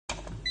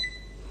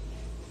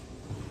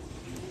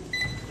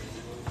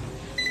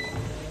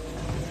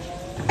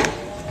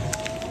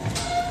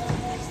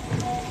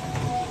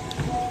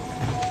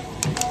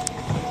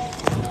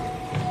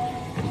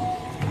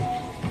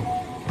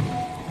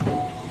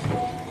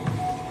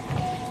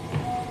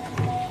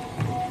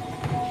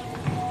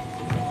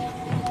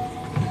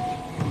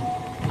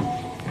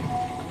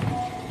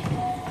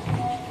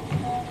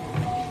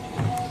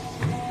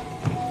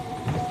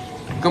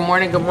Good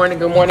morning, good morning,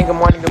 good morning, good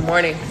morning, good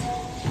morning.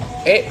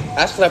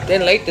 I slept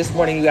in late this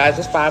morning, you guys.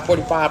 It's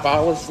 5:45. I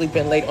always sleep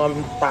in late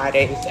on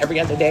Fridays. Every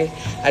other day,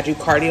 I do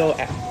cardio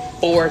at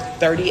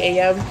 4:30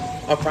 a.m.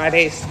 On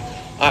Fridays,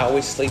 I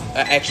always sleep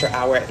an extra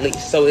hour at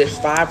least. So it's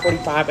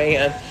 5:45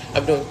 a.m.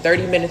 I'm doing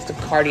 30 minutes of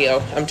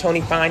cardio. I'm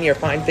Tony Fine, your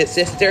Fine Fit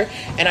sister,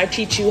 and I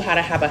teach you how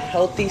to have a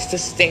healthy,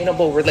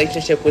 sustainable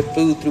relationship with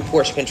food through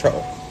portion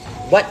control.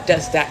 What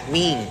does that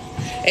mean?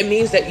 It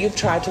means that you've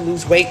tried to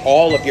lose weight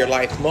all of your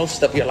life,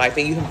 most of your life,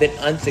 and you have been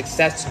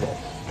unsuccessful.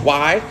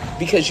 Why?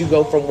 Because you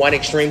go from one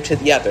extreme to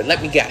the other.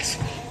 Let me guess.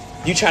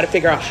 You try to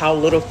figure out how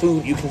little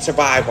food you can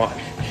survive on.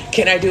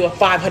 Can I do a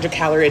 500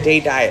 calorie a day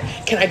diet?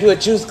 Can I do a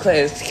juice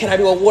cleanse? Can I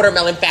do a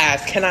watermelon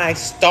fast? Can I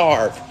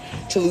starve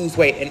to lose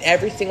weight? And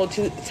every single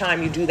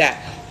time you do that,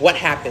 what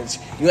happens?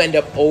 You end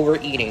up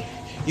overeating.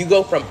 You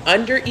go from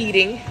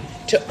under-eating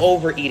to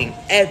overeating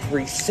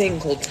every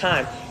single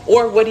time.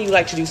 Or what do you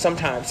like to do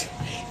sometimes?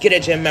 Get a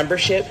gym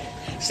membership.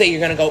 Say you're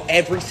going to go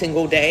every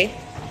single day.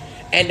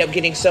 End up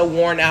getting so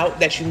worn out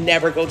that you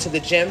never go to the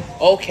gym.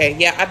 Okay,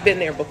 yeah, I've been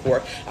there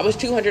before. I was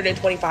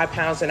 225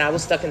 pounds and I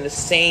was stuck in the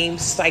same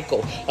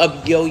cycle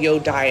of yo-yo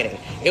dieting.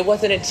 It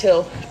wasn't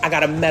until I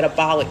got a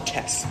metabolic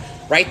test.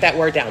 Write that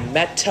word down,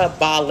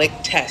 metabolic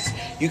test.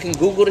 You can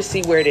Google to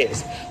see where it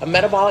is. A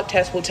metabolic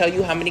test will tell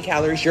you how many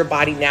calories your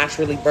body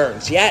naturally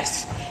burns.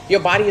 Yes,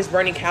 your body is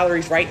burning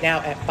calories right now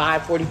at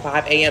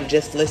 5:45 a.m.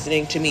 just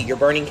listening to me. You're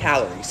burning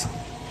calories.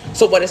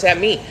 So what does that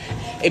mean?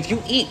 If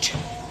you eat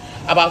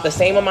about the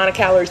same amount of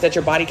calories that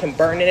your body can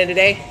burn in a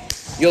day,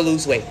 you'll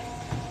lose weight.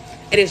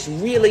 It is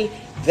really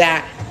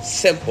that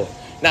simple.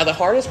 Now, the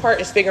hardest part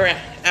is figuring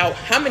out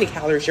how many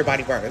calories your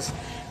body burns.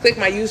 Click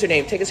my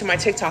username, take it to my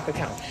TikTok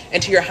account,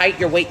 enter your height,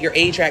 your weight, your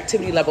age, your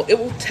activity level. It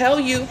will tell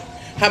you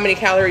how many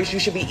calories you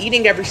should be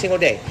eating every single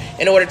day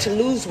in order to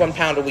lose 1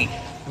 pound a week.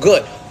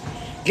 Good.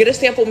 Get a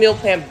sample meal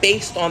plan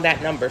based on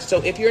that number.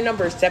 So if your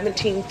number is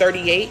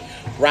 1738,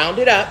 round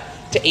it up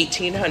to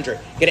 1800.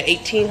 Get an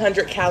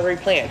 1800 calorie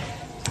plan.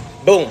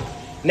 Boom.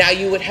 Now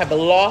you would have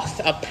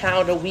lost 1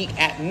 pound a week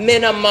at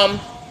minimum.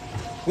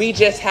 We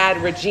just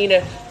had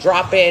Regina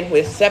drop in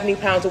with 70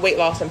 pounds of weight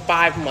loss in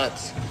 5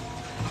 months.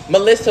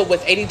 Melissa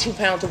with 82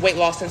 pounds of weight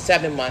loss in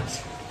 7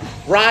 months.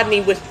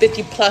 Rodney with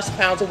 50 plus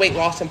pounds of weight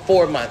loss in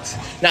 4 months.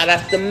 Now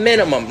that's the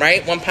minimum,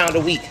 right? 1 pound a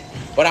week.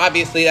 But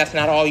obviously that's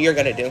not all you're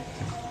going to do.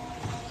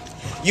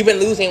 You've been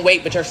losing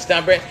weight, but your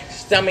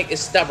stomach is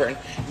stubborn.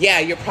 Yeah,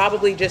 you're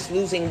probably just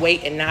losing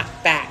weight and not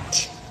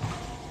fat.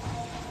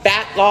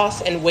 Fat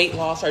loss and weight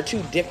loss are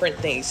two different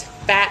things.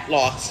 Fat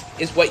loss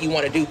is what you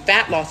want to do.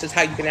 Fat loss is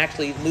how you can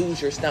actually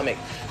lose your stomach.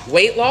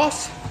 Weight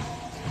loss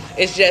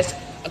is just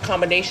a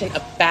combination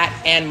of fat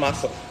and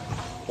muscle.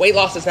 Weight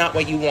loss is not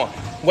what you want.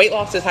 Weight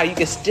loss is how you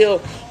can still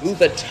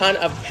lose a ton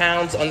of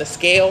pounds on the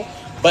scale,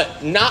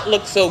 but not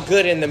look so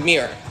good in the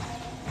mirror.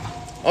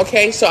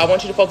 Okay, so I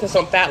want you to focus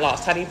on fat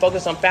loss. How do you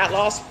focus on fat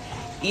loss?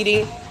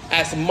 Eating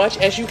as much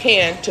as you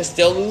can to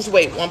still lose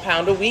weight, 1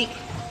 pound a week,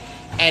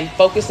 and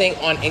focusing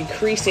on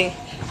increasing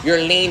your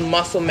lean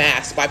muscle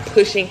mass by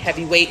pushing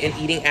heavy weight and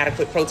eating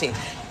adequate protein.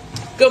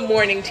 Good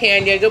morning,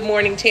 Tanya. Good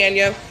morning,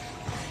 Tanya.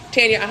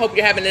 Tanya, I hope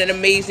you're having an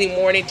amazing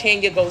morning.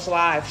 Tanya goes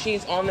live.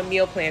 She's on the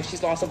meal plan.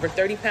 She's lost over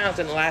 30 pounds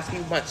in the last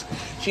few months.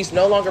 She's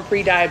no longer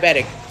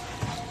pre-diabetic.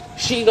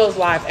 She goes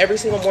live every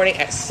single morning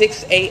at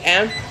 6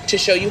 a.m. to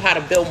show you how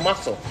to build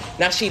muscle.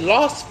 Now, she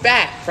lost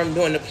fat from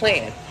doing the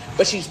plan,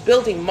 but she's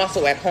building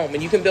muscle at home,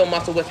 and you can build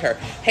muscle with her.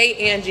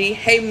 Hey, Angie.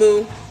 Hey,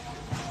 Moo.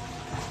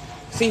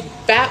 See,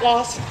 fat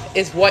loss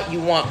is what you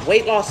want.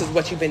 Weight loss is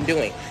what you've been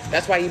doing.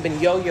 That's why you've been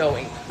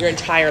yo-yoing your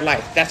entire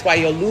life. That's why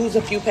you'll lose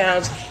a few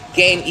pounds,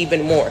 gain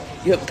even more.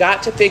 You have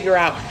got to figure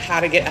out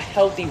how to get a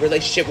healthy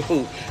relationship with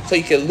food so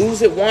you can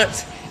lose it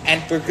once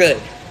and for good.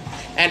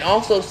 And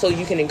also so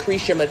you can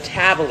increase your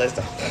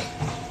metabolism.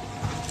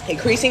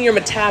 Increasing your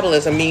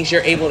metabolism means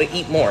you're able to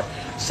eat more.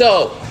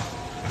 So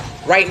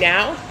right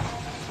now,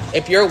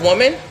 if you're a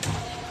woman,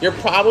 you're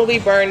probably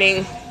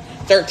burning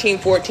 13,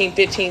 14,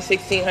 15,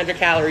 1600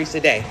 calories a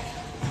day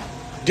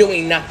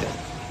doing nothing.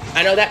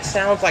 I know that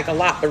sounds like a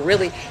lot, but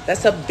really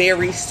that's a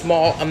very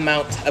small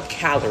amount of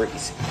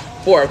calories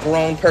for a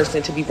grown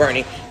person to be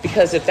burning.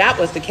 Because if that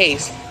was the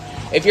case,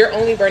 if you're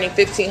only burning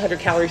 1500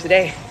 calories a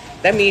day,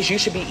 that means you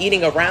should be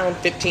eating around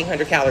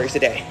 1500 calories a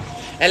day.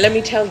 And let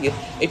me tell you,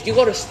 if you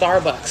go to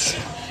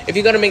Starbucks, if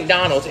you go to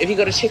McDonald's, if you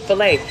go to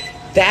Chick-fil-A,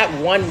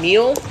 that one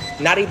meal,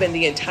 not even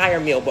the entire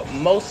meal, but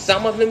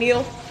some of the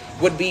meal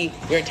would be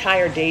your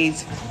entire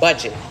day's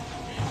budget.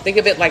 Think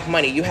of it like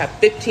money. You have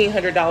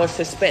 $1,500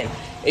 to spend.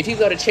 If you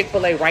go to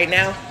Chick-fil-A right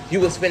now, you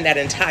will spend that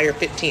entire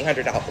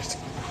 $1,500.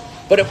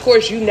 But of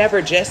course, you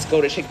never just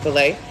go to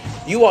Chick-fil-A.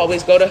 You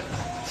always go to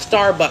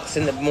Starbucks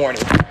in the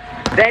morning.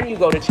 Then you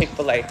go to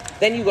Chick-fil-A.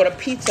 Then you go to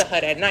Pizza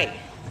Hut at night.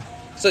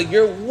 So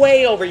you're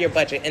way over your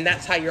budget, and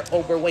that's how you're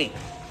overweight.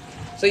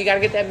 So you got to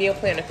get that meal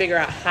plan to figure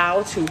out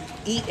how to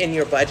eat in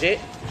your budget,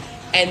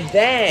 and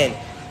then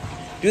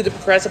do the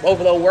progressive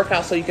overload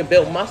workout so you can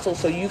build muscle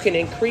so you can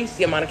increase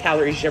the amount of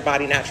calories your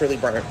body naturally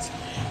burns.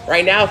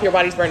 Right now, if your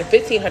body's burning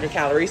 1,500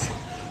 calories,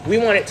 We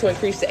want it to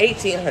increase to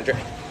 1,800,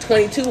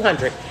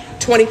 2,200,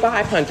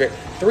 2,500,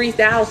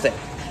 3,000.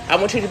 I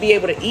want you to be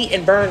able to eat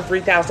and burn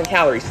 3,000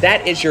 calories.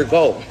 That is your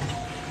goal.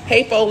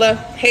 Hey, Fola.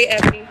 Hey,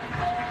 Ebony.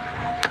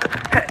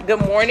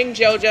 Good morning,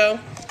 JoJo.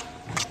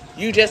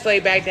 You just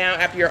laid back down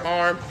after your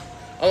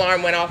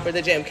alarm went off for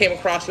the gym. Came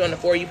across you on the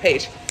For You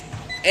page.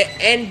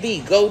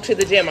 NB, go to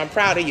the gym. I'm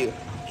proud of you.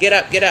 Get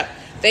up, get up.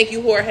 Thank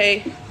you,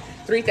 Jorge.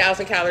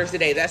 3,000 calories a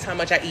day. That's how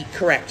much I eat.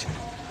 Correct.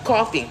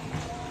 Coffee.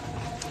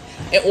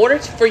 In order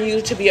for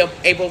you to be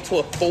able to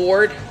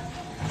afford.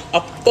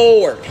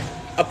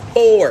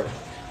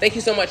 Thank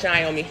you so much,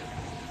 Naomi.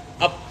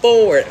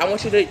 Afford. I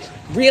want you to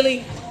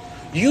really,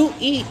 you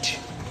eat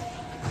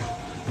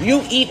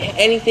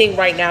anything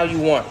right now you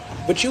want,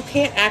 but you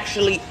can't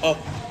actually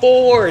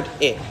afford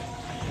it.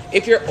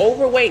 If you're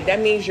overweight, that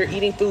means you're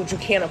eating foods you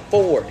can't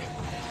afford.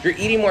 You're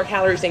eating more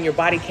calories than your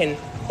body can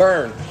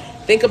burn.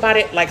 Think about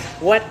it like,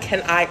 what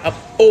can I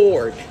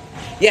afford?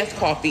 Yes,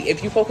 coffee.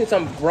 If you focus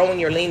on growing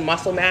your lean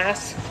muscle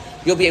mass,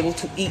 you'll be able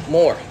to eat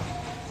more.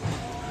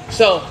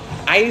 So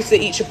I used to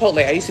eat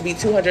Chipotle. I used to be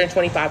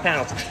 225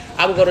 pounds.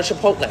 I would go to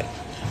Chipotle,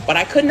 but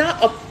I could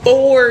not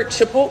afford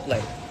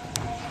Chipotle.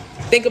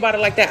 Think about it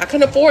like that. I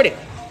couldn't afford it.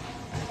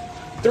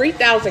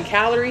 3,000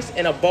 calories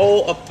in a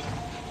bowl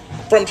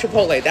from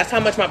Chipotle. That's how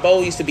much my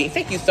bowl used to be.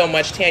 Thank you so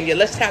much, Tanya.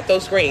 Let's tap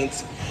those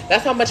screens.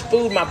 That's how much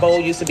food my bowl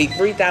used to be.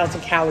 3,000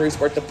 calories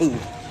worth of food.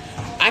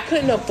 I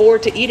couldn't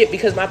afford to eat it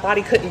because my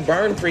body couldn't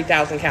burn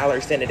 3,000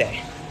 calories in a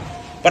day.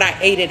 But I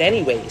ate it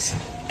anyways.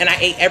 And I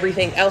ate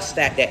everything else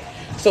that day.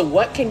 So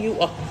what can you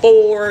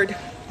afford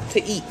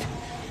to eat?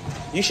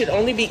 You should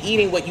only be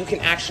eating what you can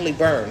actually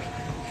burn.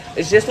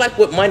 It's just like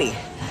with money.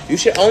 You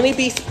should only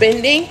be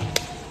spending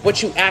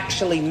what you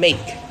actually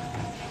make.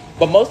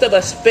 But most of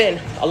us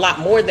spend a lot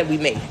more than we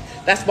make.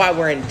 That's why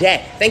we're in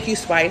debt. Thank you,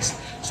 Spice.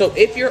 So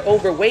if you're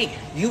overweight,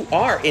 you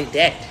are in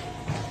debt.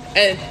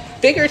 And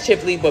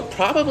figuratively, but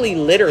probably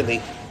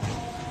literally,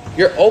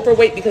 you're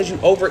overweight because you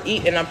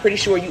overeat, and I'm pretty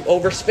sure you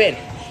overspend.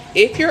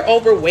 If you're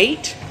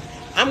overweight,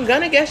 I'm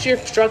gonna guess you're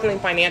struggling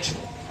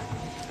financially.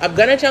 I'm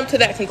gonna jump to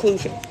that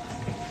conclusion.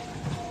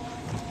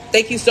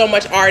 Thank you so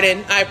much,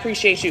 Arden. I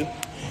appreciate you.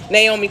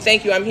 Naomi,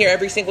 thank you. I'm here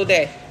every single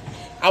day.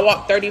 I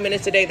walk 30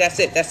 minutes a day. That's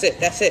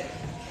it.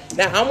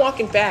 Now, I'm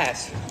walking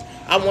fast.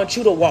 I want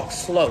you to walk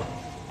slow.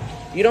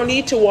 You don't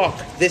need to walk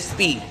this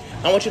speed.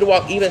 I want you to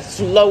walk even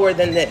slower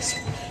than this.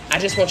 I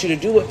just want you to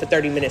do it for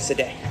 30 minutes a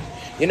day.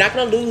 You're not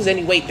going to lose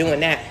any weight doing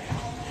that.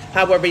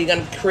 However, you're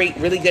going to create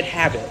really good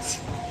habits.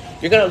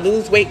 You're going to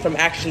lose weight from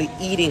actually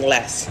eating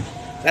less.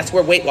 That's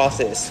where weight loss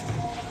is.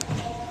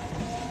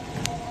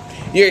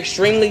 You're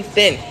extremely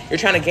thin. You're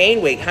trying to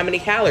gain weight. How many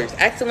calories?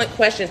 Excellent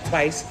question,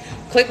 Spice.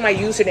 Click my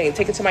username.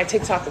 Take it to my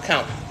TikTok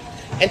account.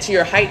 Enter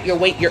your height, your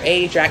weight, your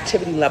age, your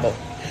activity level.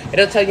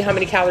 It'll tell you how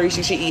many calories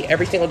you should eat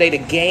every single day to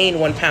gain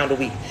 1 pound a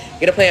week.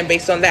 Get a plan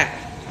based on that.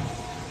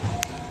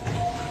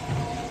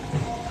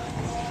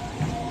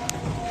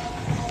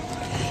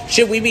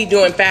 Should we be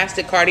doing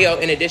fasted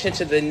cardio in addition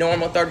to the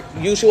normal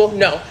usual?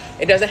 No,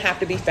 it doesn't have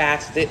to be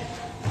fasted.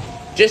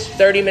 Just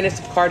 30 minutes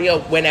of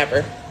cardio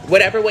whenever,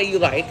 whatever way you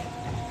like.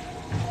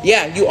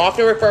 Yeah, you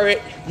often refer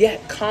it. Yeah,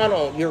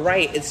 Connell, you're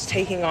right. It's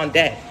taking on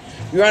debt.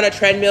 You're on a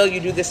treadmill. You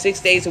do this 6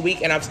 days a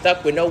week, and I'm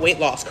stuck with no weight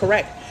loss.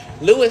 Correct.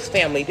 Lewis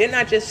family, didn't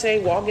I just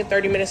say walking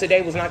 30 minutes a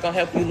day was not going to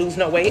help you lose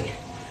no weight?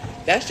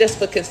 That's just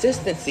for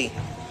consistency.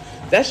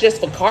 That's just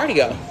for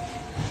cardio.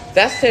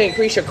 That's to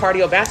increase your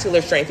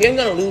cardiovascular strength. You ain't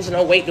going to lose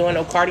no weight doing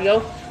no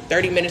cardio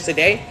 30 minutes a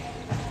day.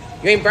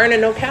 You ain't burning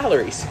no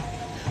calories.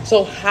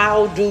 So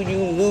how do you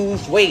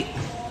lose weight?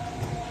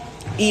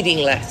 Eating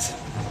less.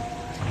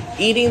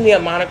 Eating the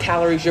amount of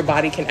calories your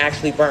body can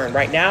actually burn.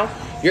 Right now,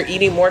 you're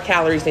eating more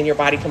calories than your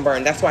body can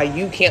burn. That's why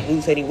you can't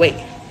lose any weight.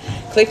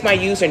 Click my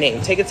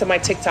username. Take it to my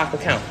TikTok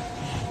account.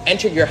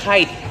 Enter your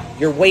height,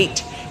 your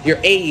weight, your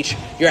age,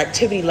 your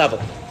activity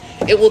level.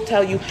 It will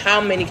tell you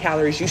how many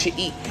calories you should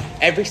eat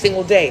every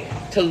single day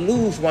to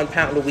lose 1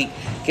 pound a week.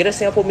 Get a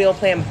sample meal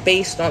plan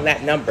based on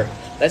that number.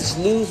 Let's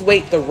lose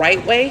weight the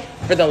right way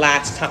for the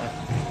last time.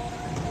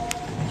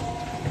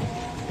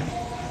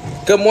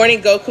 Good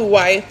morning, Goku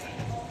wife.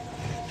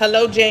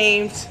 Hello,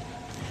 James.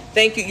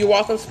 Thank you. You're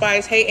welcome,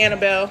 Spice. Hey,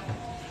 Annabelle.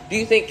 Do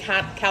you think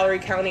calorie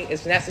counting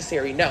is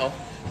necessary? No.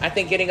 I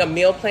think getting a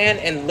meal plan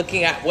and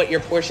looking at what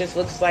your portions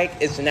looks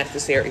like is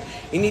necessary.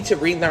 You need to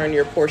relearn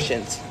your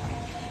portions.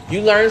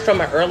 You learn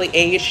from an early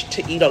age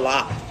to eat a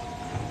lot.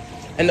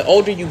 And the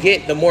older you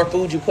get, the more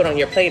food you put on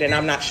your plate, and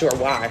I'm not sure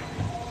why.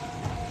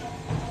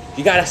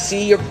 You got to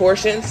see your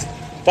portions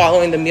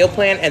following the meal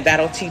plan, and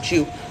that'll teach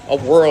you a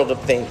world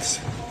of things.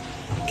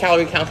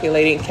 Calorie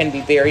calculating can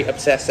be very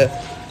obsessive.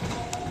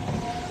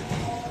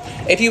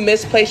 If you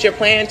misplace your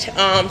plan,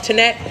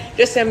 Tanette,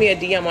 just send me a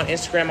DM on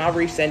Instagram. I'll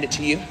resend it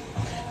to you.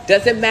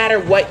 Doesn't matter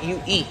what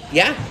you eat.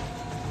 Yeah.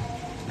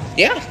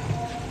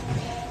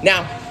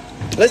 Now,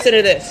 listen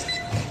to this.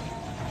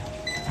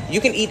 You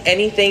can eat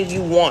anything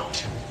you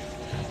want.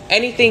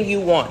 Anything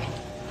you want.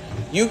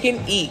 You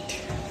can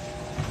eat.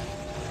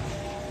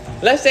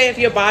 Let's say if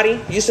your body,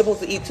 you're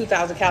supposed to eat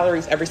 2,000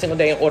 calories every single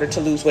day in order to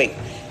lose weight.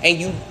 and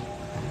you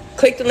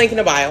click the link in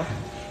the bio.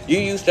 You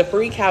use the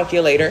free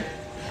calculator.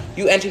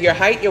 You enter your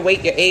height, your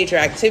weight, your age,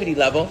 your activity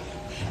level,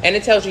 and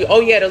it tells you, oh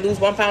yeah, to lose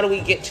 1 pound a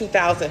week, eat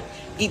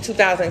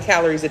 2,000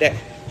 calories a day.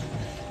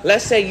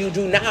 Let's say you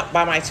do not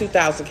buy my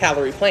 2,000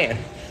 calorie plan.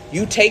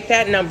 You take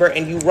that number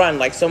and you run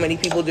like so many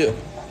people do.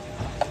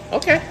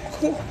 Okay,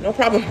 cool, no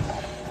problem.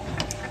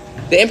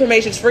 The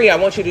information's free. I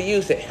want you to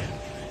use it.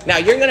 Now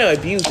you're going to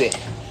abuse it.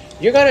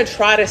 You're going to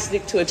try to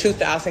stick to a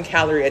 2,000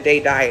 calorie a day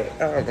diet.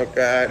 Oh my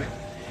God.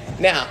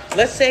 Now,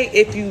 let's say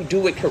if you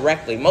do it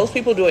correctly. Most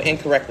people do it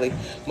incorrectly.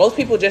 Most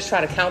people just try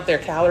to count their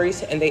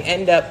calories and they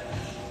end up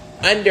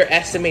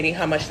underestimating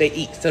how much they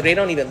eat. So they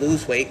don't even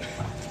lose weight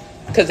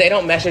because they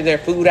don't measure their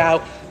food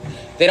out.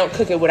 They don't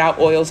cook it without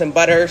oils and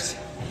butters.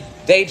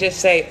 They just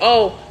say,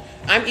 oh,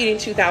 I'm eating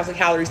 2,000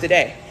 calories a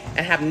day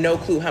and have no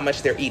clue how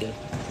much they're eating.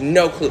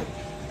 No clue.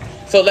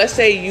 So let's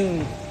say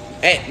you,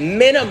 at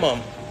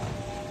minimum,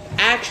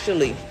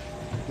 actually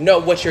know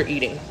what you're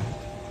eating.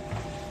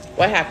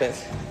 What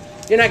happens?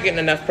 You're not getting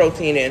enough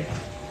protein in.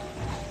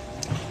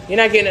 You're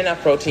not getting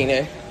enough protein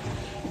in.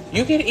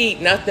 You can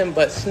eat nothing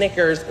but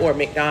Snickers or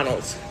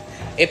McDonald's.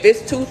 If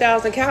it's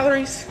 2,000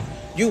 calories,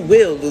 you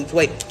will lose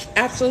weight.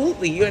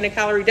 Absolutely, you're in a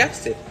calorie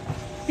deficit.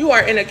 You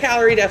are in a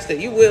calorie deficit.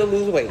 You will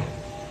lose weight.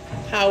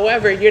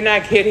 However, you're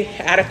not getting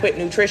adequate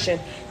nutrition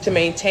to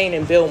maintain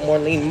and build more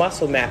lean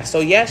muscle mass.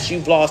 So yes,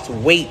 you've lost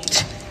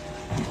weight.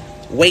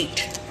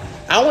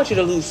 I want you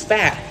to lose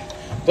fat.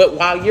 But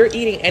while you're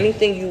eating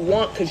anything you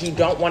want because you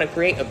don't want to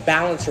create a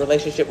balanced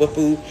relationship with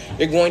food,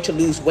 you're going to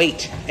lose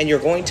weight and you're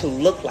going to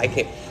look like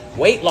it.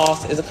 Weight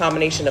loss is a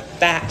combination of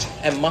fat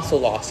and muscle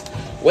loss.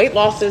 Weight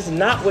loss is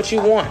not what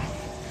you want.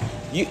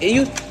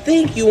 You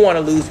think you want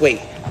to lose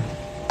weight,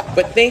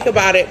 but think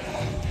about it.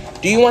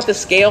 Do you want the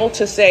scale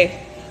to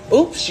say,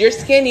 oops, you're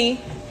skinny,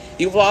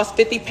 you've lost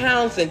 50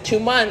 pounds in 2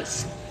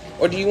 months?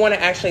 Or do you want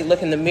to actually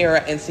look in the mirror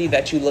and see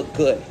that you look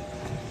good?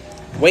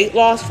 Weight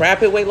loss,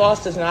 rapid weight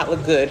loss does not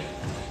look good.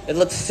 It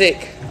looks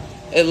sick.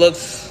 It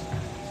looks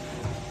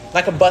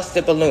like a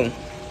busted balloon.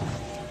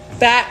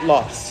 Fat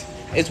loss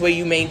is where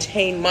you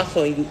maintain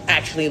muscle and you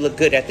actually look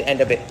good at the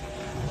end of it.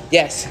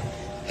 Yes.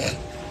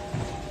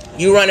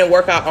 You run and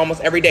work out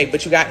almost every day,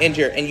 but you got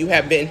injured and you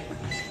have been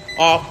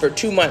off for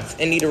 2 months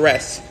and need a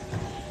rest.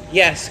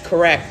 Yes,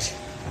 correct.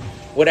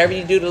 Whatever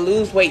you do to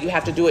lose weight, you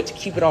have to do it to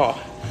keep it off.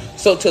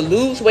 So to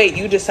lose weight,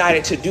 you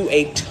decided to do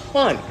a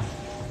ton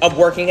of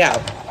working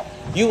out.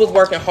 You was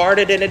working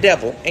harder than the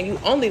devil and you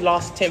only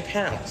lost 10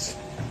 pounds.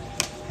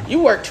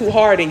 You worked too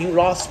hard and you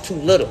lost too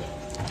little.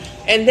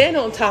 And then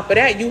on top of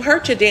that, you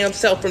hurt your damn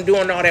self from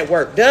doing all that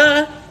work.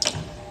 Duh.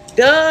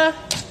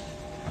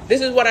 This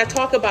is what I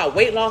talk about.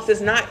 Weight loss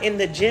is not in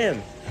the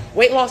gym.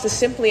 Weight loss is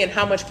simply in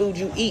how much food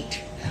you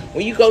eat.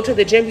 When you go to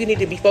the gym, you need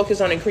to be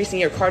focused on increasing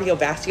your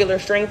cardiovascular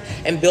strength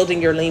and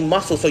building your lean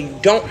muscle so you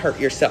don't hurt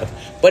yourself.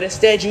 But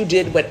instead, you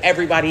did what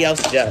everybody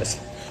else does.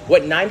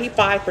 What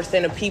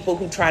 95% of people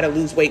who try to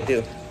lose weight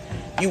do.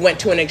 You went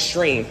to an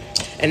extreme,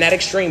 and that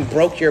extreme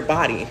broke your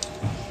body.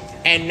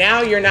 And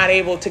now you're not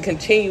able to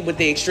continue with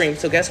the extreme.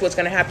 So guess what's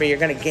going to happen? You're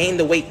going to gain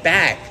the weight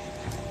back.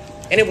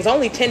 And it was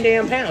only 10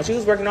 damn pounds. You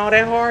was working all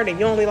that hard and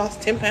you only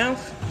lost 10 pounds?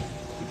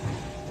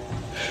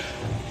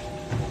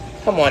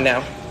 Come on now.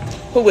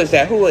 Who is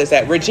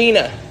that?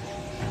 Regina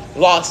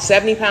lost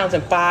 70 pounds in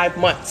 5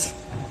 months.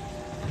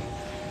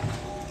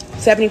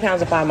 70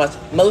 pounds in 5 months.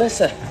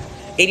 Melissa,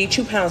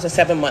 82 pounds in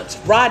 7 months.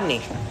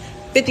 Rodney,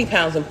 50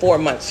 pounds in 4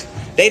 months.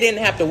 They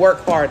didn't have to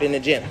work hard in the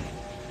gym.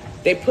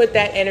 They put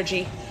that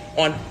energy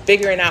on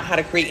figuring out how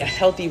to create a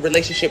healthy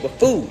relationship with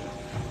food.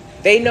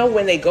 They know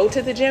when they go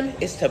to the gym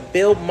is to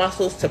build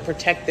muscles to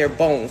protect their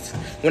bones.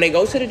 When they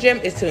go to the gym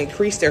is to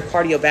increase their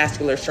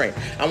cardiovascular strength.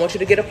 I want you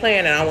to get a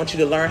plan and I want you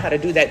to learn how to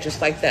do that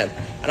just like them.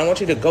 I don't want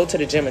you to go to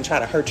the gym and try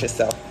to hurt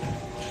yourself.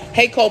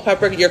 Hey,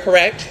 Culpepper, you're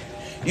correct.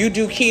 You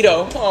do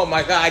keto. Oh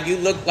my God, you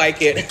look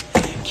like it.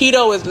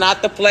 Keto is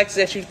not the flex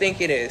that you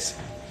think it is.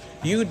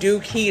 You do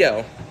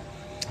keto.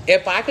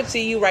 If I could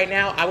see you right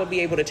now, I would be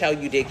able to tell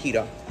you did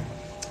keto.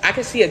 I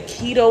could see a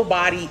keto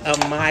body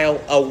a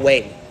mile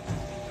away.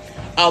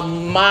 A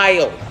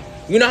mile.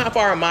 You know how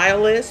far a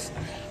mile is?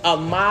 A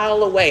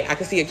mile away, I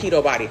can see a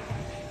keto body.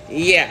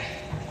 Yeah,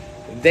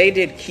 they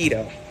did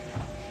keto.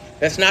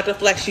 That's not the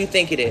flex you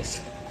think it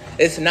is.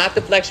 It's not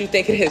the flex you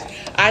think it is.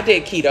 I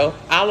did keto.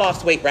 I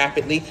lost weight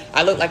rapidly.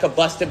 I looked like a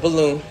busted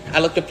balloon. I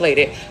looked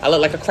deflated. I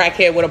looked like a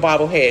crackhead with a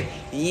bobblehead.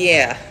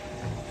 Yeah.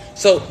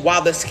 So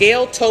while the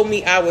scale told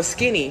me I was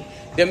skinny,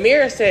 the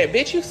mirror said,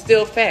 bitch, you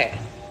still fat.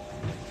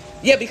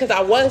 Yeah, because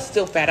I was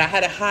still fat. I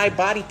had a high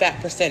body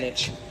fat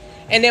percentage.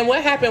 And then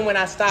what happened when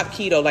I stopped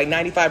keto? Like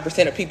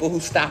 95% of people who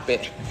stop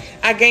it,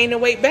 I gained the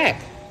weight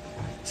back.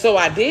 So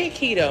I did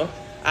keto.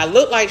 I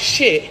looked like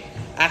shit.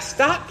 I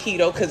stopped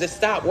keto because it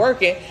stopped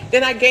working.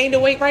 Then I gained the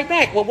weight right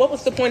back. Well, what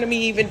was the point of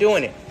me even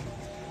doing it?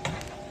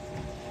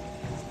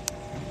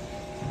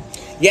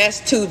 Yes,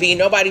 2V.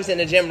 Nobody's in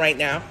the gym right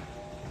now.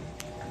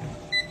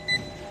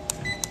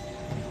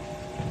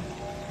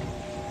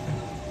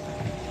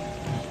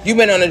 You've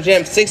been on the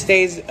gym 6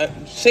 days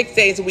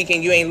a week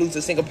and you ain't lose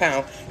a single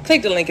pound.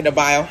 Click the link in the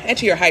bio.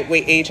 Enter your height,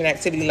 weight, age, and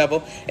activity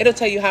level. It'll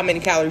tell you how many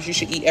calories you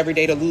should eat every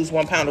day to lose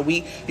 1 pound a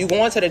week. You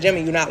going to the gym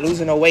and you're not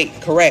losing no weight.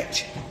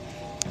 Correct.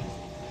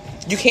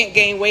 You can't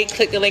gain weight.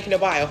 Click the link in the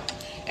bio.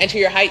 Enter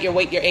your height, your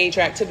weight, your age,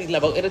 your activity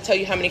level. It'll tell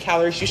you how many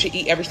calories you should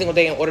eat every single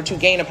day in order to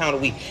gain a pound a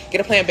week.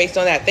 Get a plan based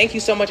on that. Thank you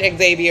so much,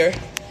 Xavier.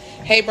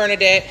 Hey,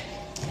 Bernadette.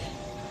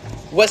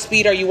 What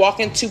speed are you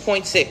walking?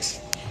 2.6.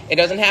 It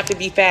doesn't have to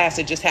be fast.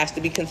 It just has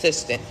to be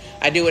consistent.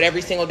 I do it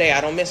every single day.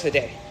 I don't miss a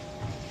day.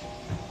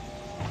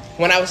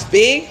 When I was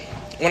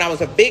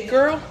a big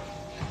girl,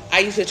 I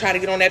used to try to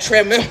get on that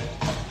treadmill.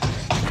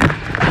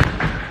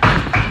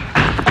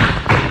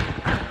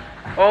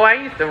 Oh, I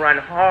used to run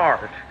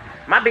hard.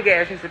 My big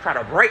ass used to try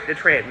to break the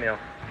treadmill.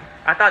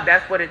 I thought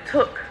that's what it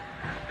took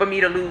for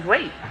me to lose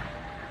weight.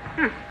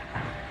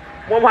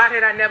 Well, why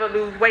did I never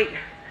lose weight?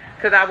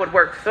 Because I would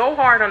work so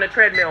hard on the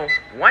treadmill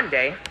one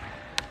day,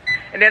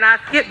 and then I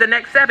skip the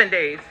next 7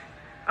 days.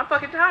 I'm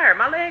fucking tired.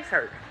 My legs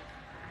hurt.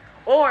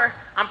 Or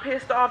I'm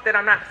pissed off that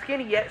I'm not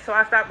skinny yet, so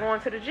I stopped going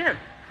to the gym.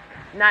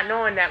 Not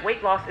knowing that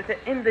weight loss isn't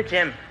in the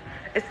gym.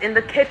 It's in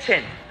the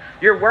kitchen.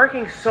 You're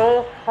working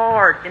so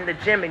hard in the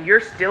gym and you're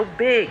still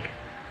big.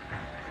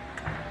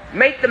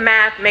 Make the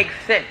math make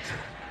sense.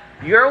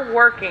 You're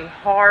working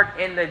hard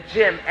in the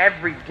gym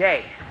every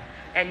day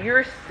and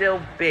you're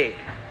still big.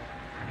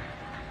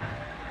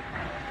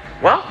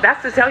 Well,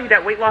 that's to tell you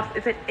that weight loss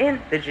isn't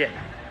in the gym.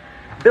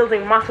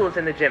 Building muscle is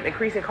in the gym.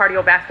 Increasing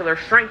cardiovascular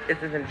strength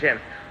is in the gym.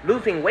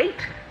 Losing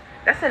weight,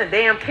 that's in the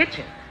damn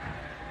kitchen.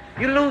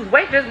 You lose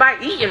weight just by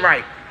eating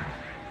right.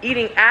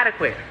 Eating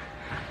adequate.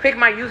 Click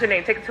my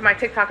username, take it to my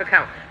TikTok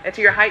account.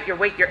 Enter your height, your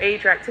weight, your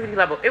age, your activity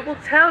level. It will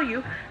tell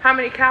you how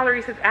many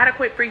calories is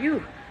adequate for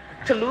you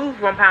to lose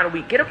 1 pound a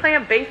week. Get a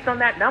plan based on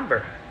that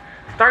number.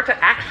 Start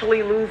to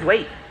actually lose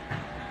weight.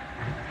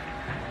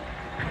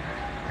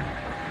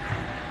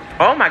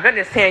 Oh my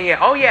goodness, Tanya.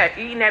 Oh yeah,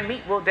 eating that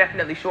meat will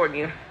definitely shorten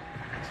you.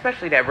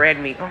 Especially that red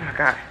meat. Oh my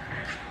God.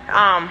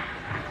 I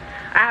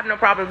have no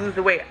problem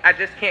losing weight. I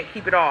just can't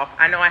keep it off.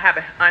 I know I have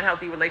an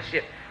unhealthy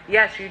relationship.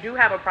 Yes, you do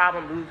have a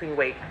problem losing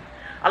weight.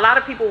 A lot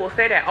of people will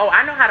say that, oh,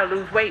 I know how to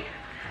lose weight.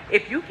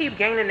 If you keep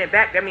gaining it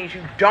back, that means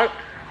you don't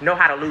know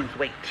how to lose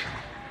weight.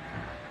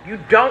 You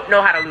don't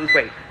know how to lose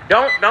weight.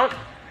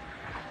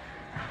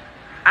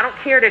 I don't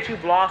care that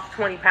you've lost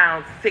 20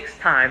 pounds 6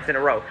 times in a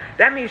row.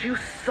 That means you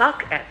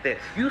suck at this.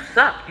 You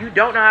suck. You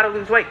don't know how to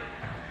lose weight.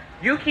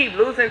 You keep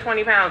losing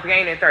 20 pounds,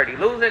 gaining 30.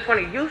 Losing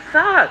 20. You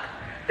suck.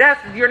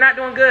 You're not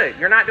doing good.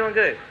 You're not doing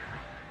good.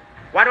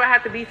 Why do I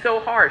have to be so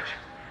harsh?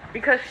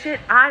 Because shit,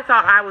 I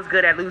thought I was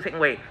good at losing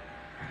weight.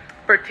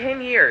 For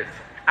 10 years,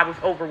 I was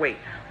overweight.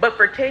 But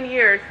for 10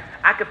 years,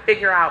 I could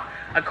figure out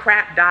a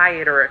crap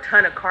diet or a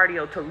ton of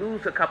cardio to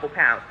lose a couple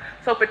pounds.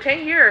 So for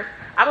 10 years,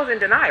 I was in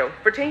denial.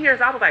 For 10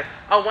 years, I was like,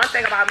 oh, one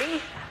thing about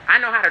me, I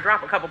know how to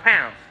drop a couple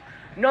pounds.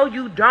 No,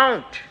 you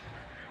don't.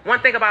 One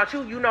thing about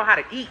you, you know how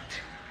to eat.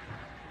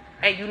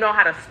 And you know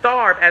how to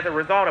starve as a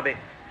result of it.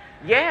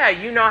 Yeah,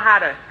 you know how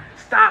to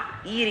stop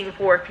eating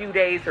for a few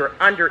days or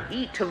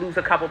undereat to lose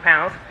a couple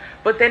pounds.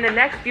 But then the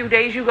next few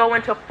days, you go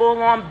into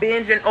full-on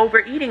binge and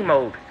overeating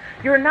mode.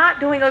 You're not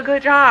doing a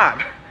good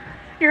job.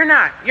 You're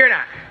not.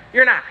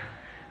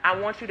 I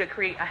want you to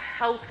create a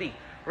healthy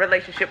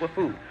relationship with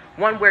food.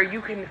 One where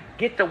you can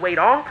get the weight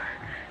off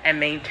and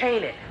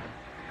maintain it.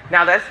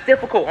 Now, that's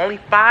difficult. Only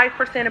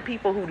 5% of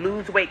people who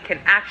lose weight can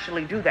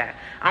actually do that.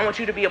 I want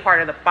you to be a part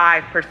of the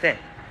 5%.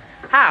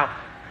 How?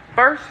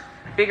 First,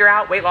 figure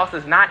out weight loss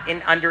is not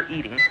in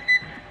undereating.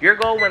 Your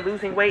goal when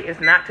losing weight is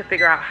not to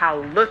figure out how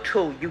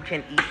little you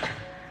can eat.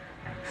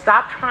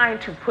 Stop trying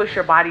to push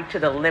your body to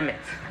the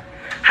limits.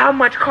 How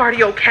much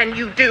cardio can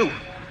you do?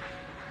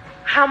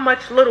 How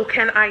much little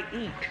can I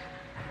eat?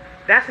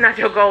 That's not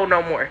your goal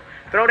no more.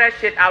 Throw that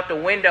shit out the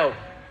window.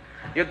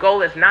 Your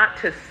goal is not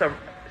to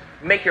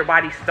make your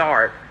body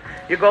starve.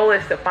 Your goal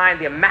is to find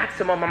the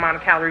maximum amount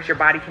of calories your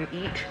body can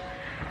eat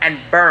and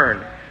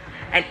burn.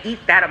 And eat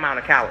that amount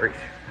of calories.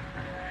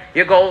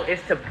 Your goal is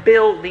to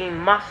build lean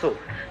muscle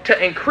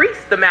to increase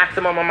the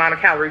maximum amount of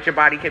calories your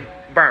body can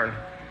burn.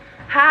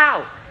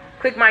 How?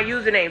 Click my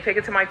username, take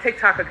it to my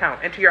TikTok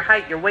account, enter your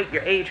height, your weight,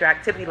 your age, your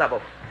activity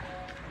level.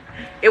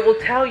 It will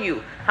tell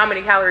you how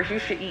many calories you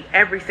should eat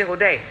every single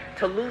day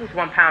to lose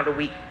 1 pound a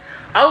week.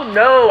 Oh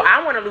no,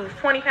 I want to lose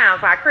 20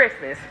 pounds by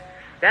Christmas.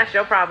 That's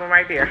your problem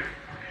right there.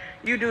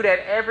 You do that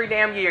every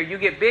damn year. You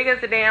get big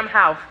as the damn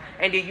house,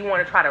 and then you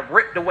want to try to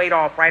rip the weight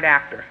off right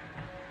after.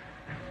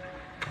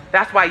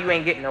 That's why you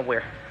ain't getting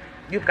nowhere.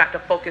 You've got to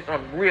focus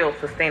on real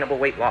sustainable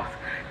weight loss.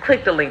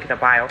 Click the link in the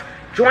bio.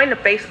 Join the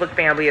Facebook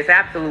family. It's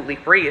absolutely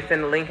free. It's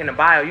in the link in the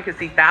bio. You can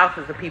see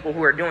thousands of people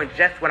who are doing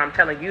just what I'm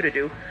telling you to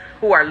do,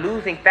 who are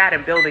losing fat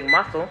and building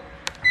muscle.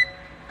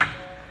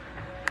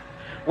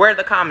 Where are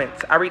the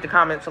comments? I read the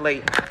comments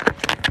late.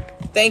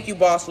 Thank you,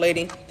 boss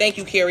lady. Thank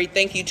you, Carrie.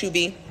 Thank you,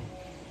 2B.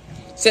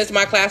 Since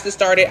my classes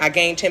started, I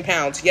gained 10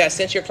 pounds. Yes,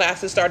 since your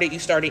classes started, you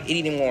started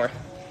eating more.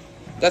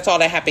 That's all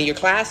that happened. Your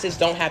classes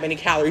don't have any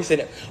calories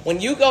in it.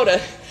 When you go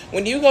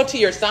to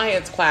your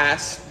science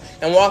class,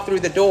 and walk through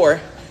the door,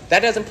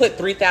 that doesn't put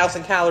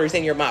 3,000 calories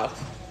in your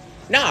mouth.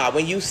 Nah,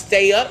 when you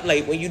stay up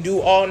late, when you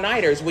do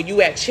all-nighters, when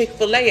you at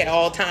Chick-fil-A at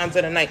all times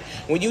of the night,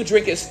 when you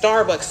drink at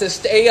Starbucks to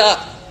stay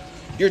up,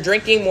 you're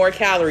drinking more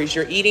calories,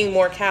 you're eating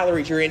more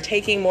calories, you're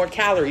intaking more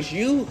calories.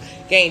 You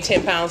gain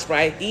 10 pounds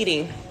by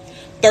eating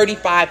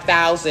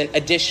 35,000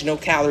 additional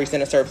calories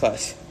in a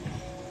surplus.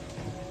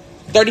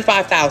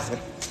 35,000.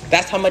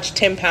 That's how much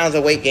 10 pounds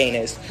of weight gain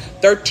is.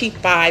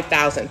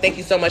 35,000. Thank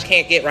you so much,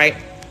 Can't Get Right.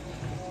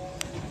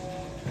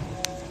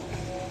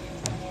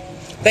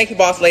 Thank you,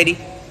 boss lady.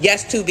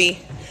 Yes, 2B.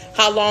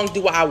 How long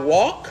do I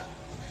walk?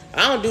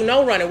 I don't do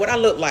no running. What I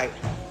look like?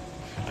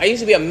 I used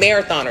to be a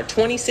marathoner,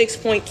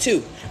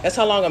 26.2. That's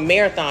how long a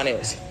marathon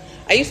is.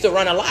 I used to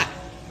run a lot.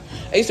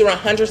 I used to run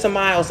hundreds of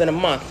miles in a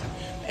month.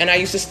 And I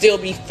used to still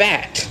be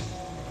fat.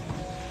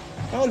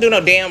 I don't do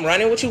no damn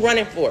running. What you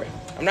running for?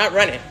 I'm not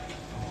running.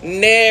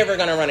 Never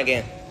gonna run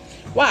again.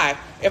 Why?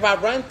 If I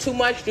run too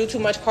much, do too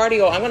much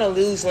cardio, I'm gonna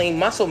lose lean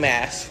muscle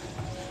mass.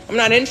 I'm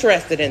not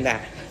interested in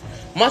that.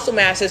 Muscle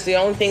mass is the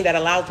only thing that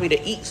allows me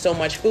to eat so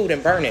much food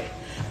and burn it.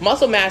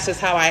 Muscle mass is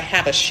how I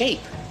have a shape.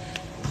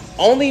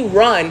 Only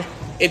run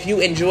if you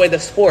enjoy the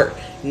sport.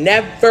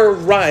 Never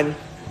run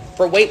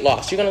for weight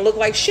loss. You're going to look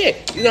like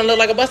shit. You're going to look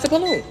like a busted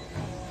balloon.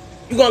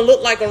 You're going to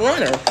look like a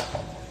runner.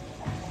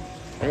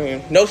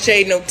 No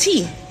shade, no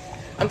tea.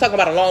 I'm talking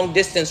about a long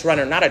distance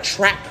runner, not a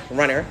track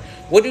runner.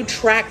 What do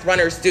track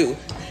runners do?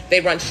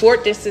 They run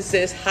short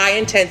distances, high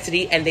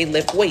intensity, and they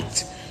lift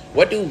weights.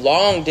 What do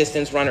long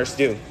distance runners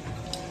do?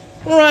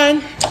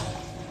 Run.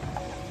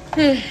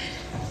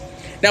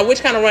 Now,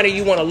 which kind of runner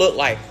you want to look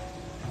like?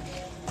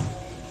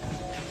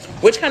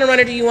 Which kind of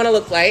runner do you want to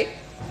look like?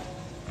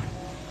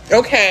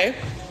 Okay,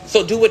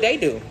 so do what they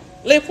do.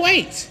 Lift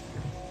weights.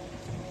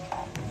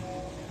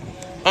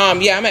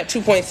 Yeah, I'm at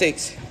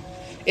 2.6.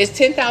 Is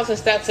 10,000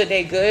 steps a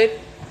day good?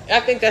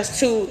 I think that's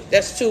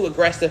too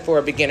aggressive for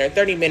a beginner.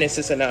 30 minutes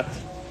is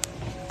enough.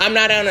 I'm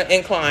not on an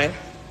incline.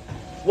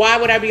 Why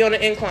would I be on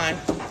an incline?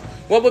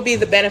 What would be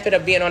the benefit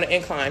of being on an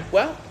incline?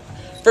 Well,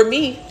 for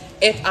me,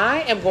 if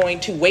I am going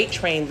to weight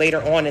train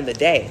later on in the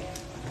day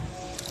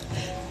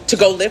to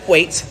go lift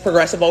weights,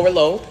 progressive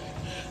overload,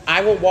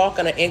 I will walk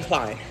on an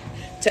incline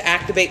to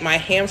activate my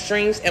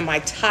hamstrings and my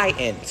thigh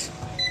ends.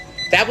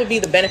 That would be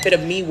the benefit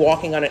of me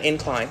walking on an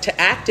incline, to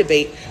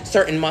activate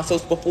certain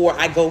muscles before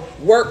I go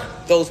work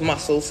those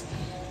muscles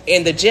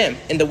in the gym,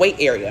 in the weight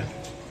area.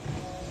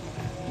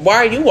 Why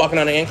are you walking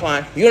on an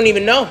incline? You don't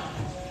even know.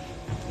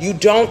 You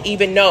don't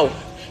even know.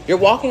 You're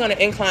walking on an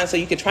incline so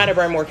you can try to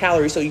burn more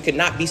calories so you can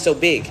not be so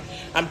big.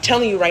 I'm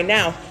telling you right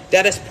now,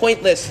 that is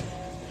pointless.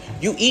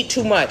 You eat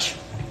too much.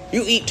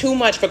 You eat too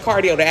much for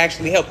cardio to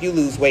actually help you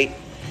lose weight.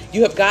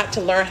 You have got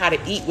to learn how to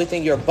eat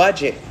within your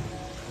budget.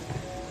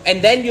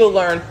 And then you'll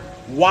learn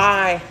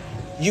why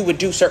you would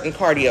do certain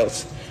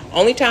cardios.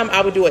 Only time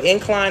I would do an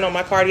incline on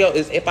my cardio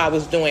is if I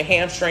was doing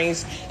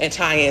hamstrings and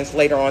tie-ins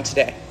later on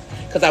today,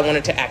 because I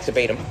wanted to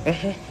activate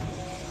them.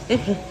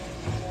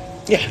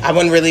 Yeah, I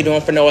wasn't really doing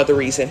for no other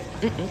reason.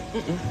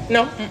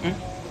 No.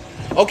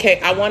 Okay,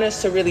 I want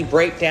us to really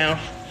break down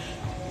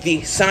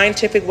the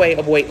scientific way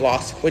of weight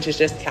loss, which is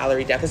just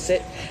calorie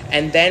deficit,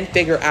 and then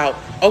figure out,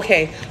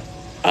 okay,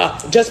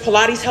 does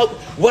Pilates help?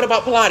 What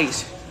about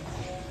Pilates?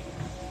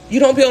 You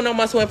don't build no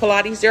muscle in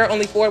Pilates. There are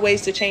only 4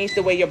 ways to change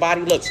the way your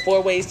body looks.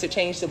 4 ways to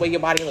change the way your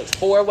body looks.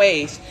 4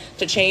 ways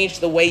to change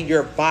the way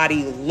your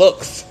body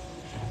looks.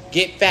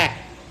 Get fat.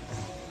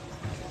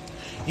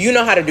 You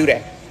know how to do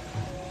that.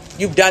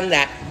 You've done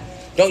that.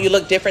 Don't you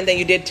look different than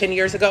you did 10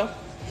 years ago?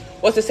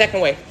 What's the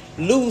second way?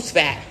 Lose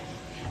fat.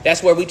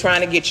 That's where we're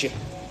trying to get you.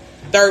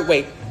 3rd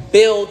way,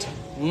 build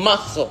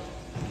muscle.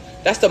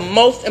 That's the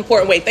most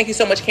important way. Thank you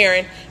so much,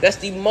 Karen. That's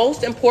the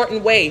most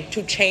important way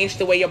to change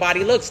the way your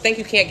body looks. Thank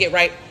you, Can't Get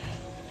Right.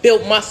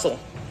 Build muscle.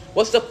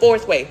 What's the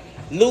 4th way?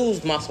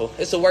 Lose muscle.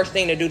 It's the worst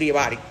thing to do to your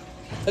body.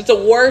 It's the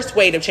worst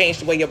way to change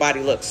the way your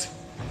body looks.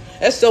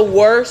 That's the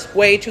worst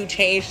way to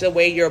change the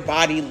way your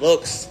body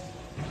looks.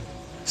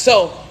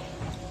 So,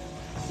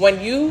 when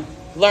you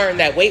learn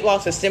that weight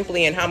loss is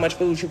simply in how much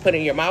food you put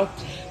in your mouth,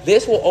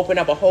 this will open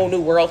up a whole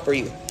new world for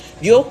you.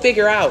 You'll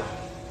figure out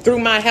through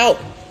my help,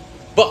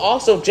 but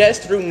also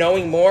just through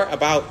knowing more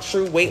about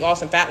true weight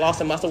loss and fat loss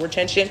and muscle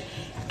retention,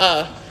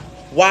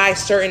 why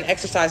certain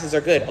exercises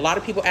are good. A lot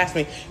of people ask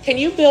me, can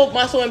you build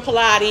muscle in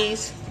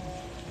Pilates?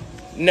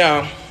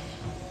 No.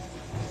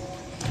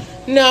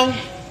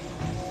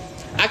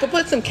 I could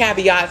put some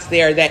caveats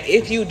there that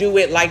if you do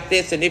it like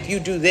this and if you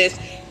do this,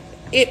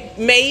 it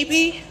may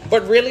be,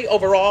 but really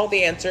overall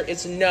the answer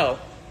is no.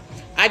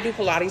 I do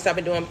Pilates. I've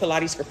been doing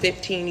Pilates for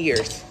 15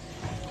 years.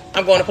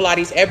 I'm going to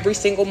Pilates every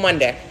single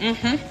Monday.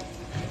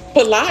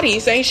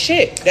 Pilates ain't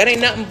shit. That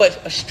ain't nothing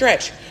but a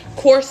stretch.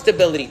 Core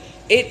stability.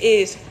 It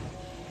is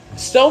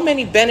so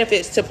many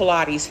benefits to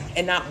Pilates,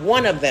 and not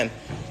one of them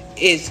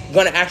is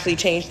going to actually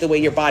change the way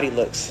your body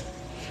looks.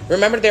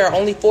 Remember, there are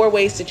only 4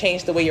 ways to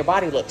change the way your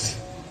body looks.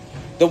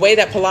 The way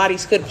that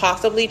Pilates could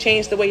possibly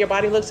change the way your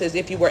body looks is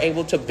if you were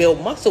able to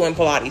build muscle in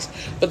Pilates.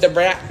 But the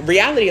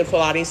reality of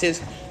Pilates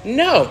is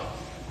no.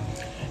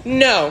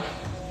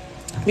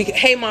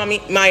 Hey,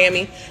 mommy,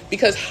 Miami,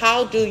 because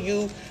how do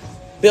you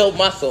build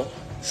muscle?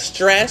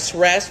 Stress,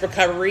 rest,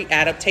 recovery,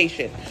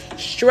 adaptation.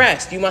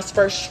 Stress, you must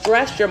first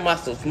stress your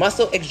muscles,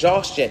 muscle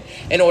exhaustion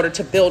in order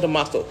to build a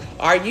muscle.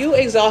 Are you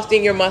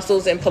exhausting your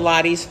muscles in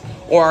Pilates,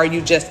 or are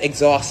you just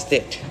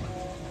exhausted?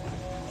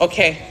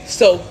 Okay,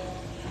 so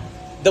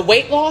the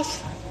weight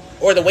loss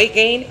or the weight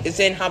gain is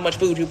in how much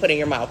food you put in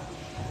your mouth.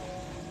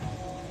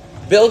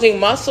 Building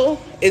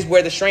muscle is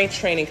where the strength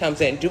training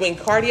comes in. Doing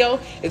cardio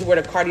is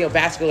where the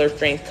cardiovascular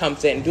strength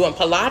comes in. Doing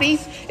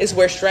Pilates is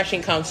where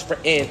stretching comes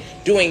in.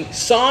 Doing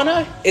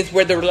sauna is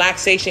where the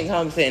relaxation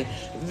comes in.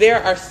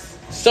 There are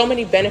so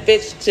many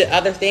benefits to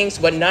other things,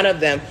 but none of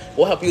them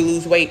will help you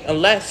lose weight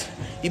unless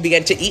you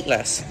begin to eat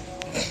less.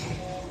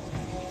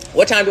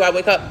 What time do I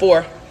wake up?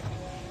 4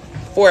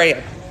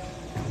 a.m.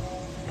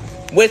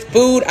 With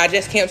food, I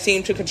just can't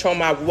seem to control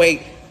my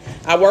weight.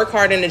 I work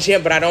hard in the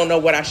gym, but I don't know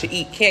what I should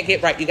eat. Can't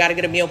get right. You got to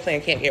get a meal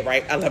plan. Can't get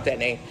right. I love that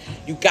name.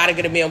 You got to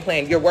get a meal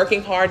plan. You're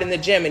working hard in the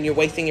gym and you're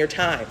wasting your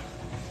time.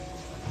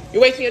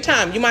 You're wasting your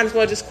time. You might as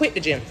well just quit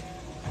the gym.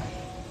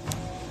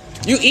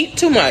 You eat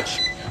too much,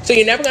 so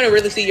you're never going to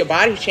really see your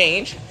body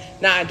change.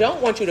 Now, I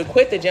don't want you to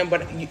quit the gym,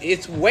 but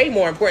it's way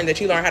more important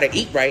that you learn how to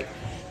eat right.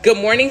 Good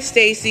morning,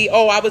 Stacy.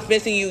 Oh, I was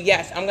missing you.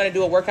 Yes, I'm going to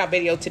do a workout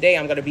video today.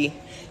 I'm going to be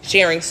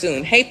sharing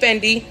soon. Hey,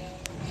 Fendi.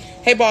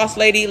 Hey, boss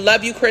lady.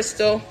 Love you,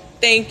 Crystal.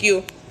 Thank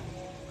you.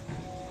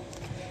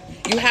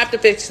 You have to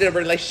fix the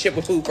relationship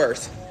with food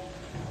first.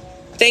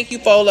 Thank you,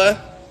 Fola.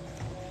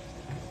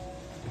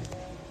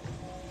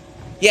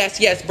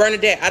 Yes,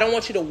 Bernadette. I don't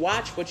want you to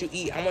watch what you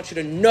eat. I want you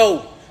to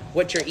know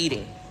what you're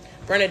eating.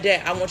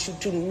 Bernadette, I want you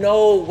to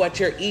know what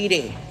you're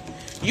eating.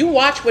 You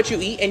watch what you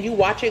eat and you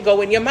watch it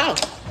go in your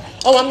mouth.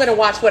 Oh, I'm going to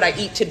watch what I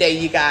eat today,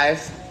 you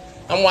guys.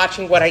 I'm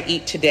watching what I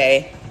eat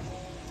today.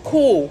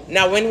 Cool.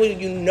 Now, when will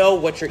you know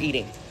what you're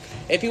eating?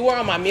 If you were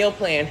on my meal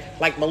plan,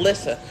 like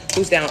Melissa,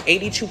 who's down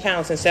 82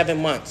 pounds in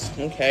 7 months,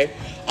 okay?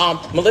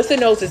 Melissa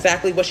knows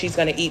exactly what she's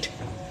going to eat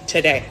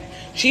today.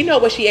 She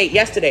knows what she ate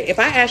yesterday. If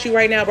I ask you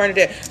right now,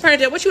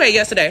 Bernadette, what you ate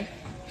yesterday?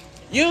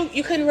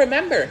 You couldn't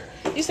remember.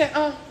 You said,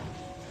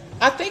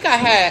 I think I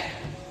had,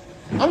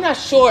 I'm not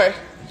sure.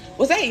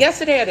 Was that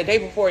yesterday or the day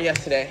before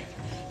yesterday?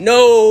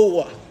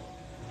 No.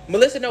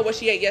 Melissa knows what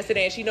she ate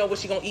yesterday and she knows what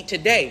she's going to eat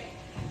today.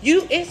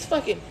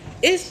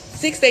 It's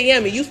 6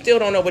 a.m. and you still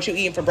don't know what you're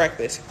eating for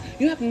breakfast.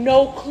 You have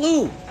no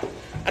clue.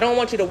 I don't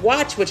want you to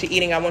watch what you're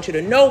eating. I want you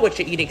to know what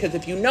you're eating, because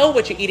if you know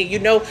what you're eating, you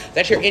know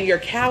that you're in your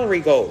calorie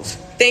goals.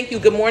 Thank you.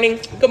 Good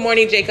morning. Good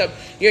morning, Jacob.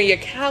 You're in your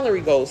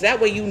calorie goals.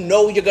 That way you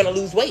know you're going to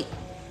lose weight.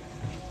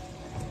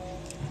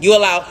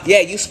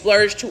 You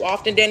splurge too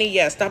often, Denny.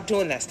 Yeah, stop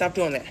doing that. Stop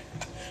doing that.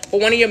 For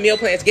one of your meal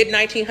plans, get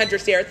 1900,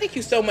 Sarah. Thank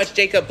you so much,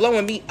 Jacob.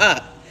 Blowing me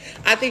up.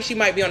 I think she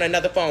might be on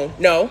another phone.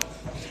 No,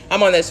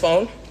 I'm on this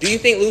phone. Do you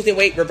think losing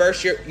weight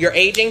reverse your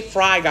aging?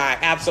 Fry Guy,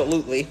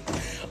 absolutely.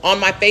 On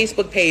my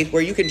Facebook page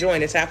where you can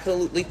join, it's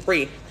absolutely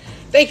free.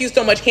 Thank you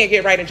so much, Can't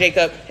Get Right, and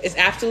Jacob. It's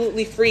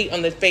absolutely free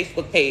on the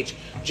Facebook page.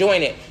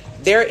 Join it.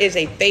 There is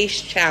a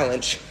face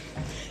challenge.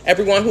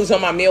 Everyone who's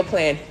on my meal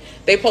plan,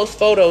 they post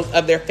photos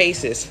of their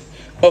faces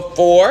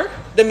before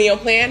the meal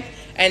plan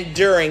and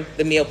during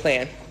the meal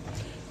plan.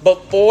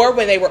 Before,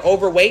 when they were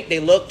overweight, they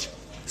looked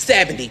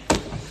 70.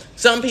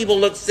 Some people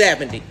looked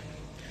 70.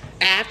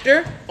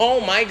 After, oh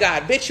my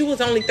God, bitch, you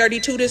was only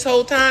 32 this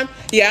whole time?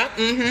 Yeah,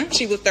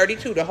 she was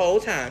 32 the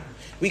whole time.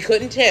 We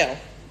couldn't tell.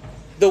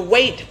 The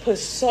weight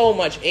puts so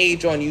much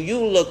age on you.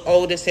 You look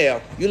old as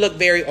hell. You look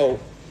very old.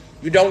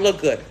 You don't look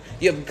good.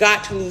 You've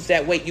got to lose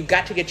that weight. You've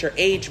got to get your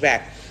age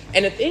back.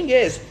 And the thing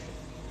is,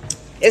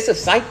 it's a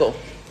cycle.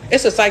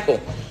 It's a cycle.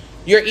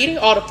 You're eating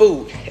all the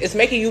food. It's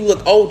making you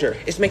look older.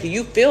 It's making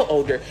you feel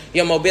older.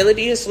 Your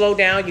mobility is slowed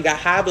down. You got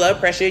high blood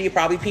pressure. You're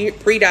probably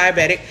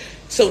pre-diabetic.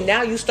 So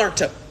now you start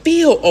to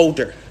feel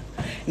older.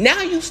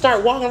 Now you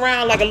start walking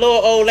around like a little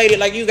old lady,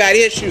 like you got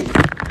issues.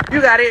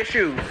 You got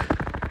issues.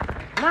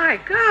 My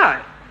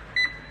God.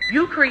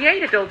 You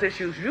created those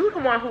issues. You the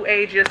one who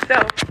aged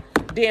yourself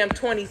damn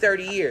 20,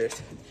 30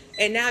 years.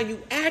 And now you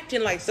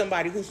acting like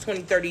somebody who's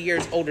 20, 30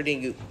 years older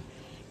than you.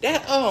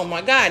 Oh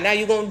my God, now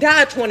you're going to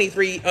die 20,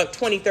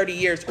 30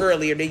 years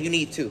earlier than you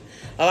need to.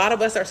 A lot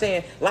of us are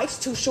saying, life's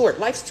too short,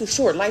 life's too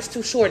short, life's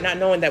too short, not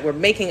knowing that we're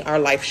making our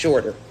life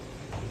shorter.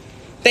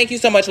 Thank you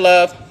so much,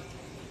 love.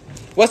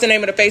 What's the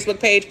name of the Facebook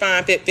page?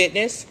 Fine Fit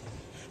Fitness.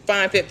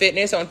 Fine Fit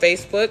Fitness on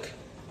Facebook.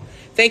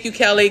 Thank you,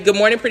 Kelly. Good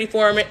morning, Pretty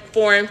Forum.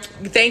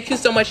 Thank you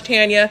so much,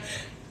 Tanya.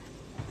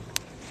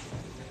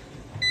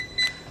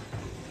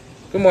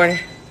 Good morning.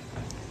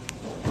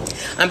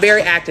 I'm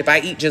very active. I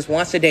eat just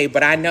once a day,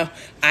 but I know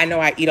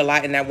I eat a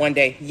lot in that one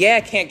day.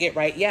 Yeah, Can't Get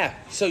Right. Yeah.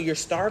 So you're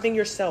starving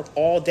yourself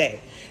all day,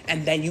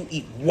 and then you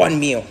eat one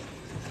meal,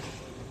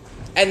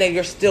 and then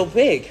you're still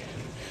big.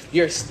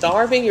 You're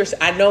starving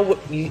yourself. I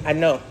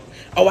know.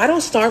 Oh, I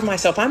don't starve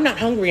myself. I'm not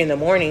hungry in the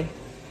morning.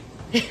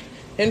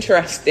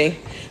 Interesting.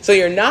 So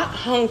you're not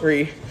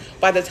hungry.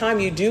 By the time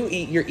you do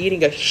eat, you're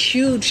eating a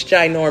huge,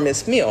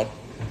 ginormous meal.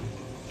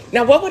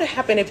 Now, what would have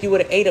happened if you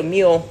would have ate a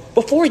meal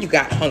before you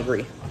got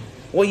hungry?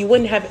 Well, you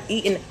wouldn't have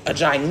eaten a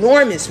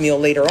ginormous meal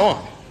later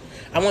on.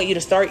 I want you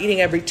to start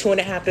eating every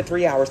 2.5 to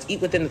 3 hours.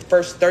 Eat within the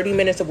first 30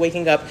 minutes of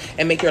waking up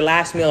and make your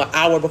last meal an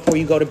hour before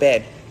you go to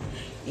bed.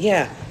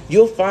 Yeah,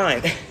 you'll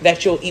find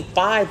that you'll eat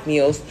 5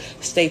 meals,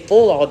 stay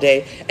full all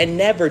day, and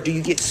never do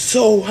you get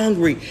so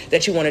hungry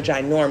that you want a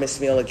ginormous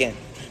meal again.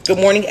 Good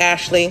morning,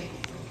 Ashley.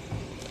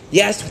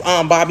 Yes,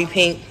 Bobby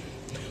Pink.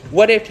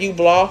 What if you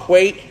lost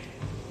weight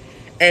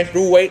and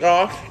through weight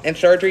loss and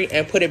surgery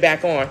and put it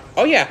back on?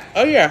 Oh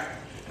yeah.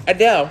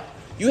 Adele,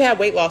 you had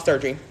weight loss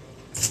surgery.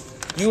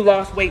 You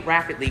lost weight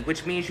rapidly,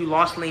 which means you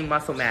lost lean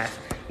muscle mass,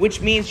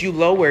 which means you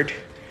lowered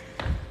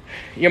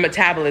your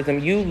metabolism.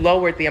 You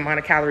lowered the amount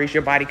of calories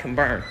your body can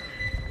burn.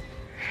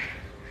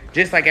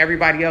 Just like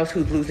everybody else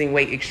who's losing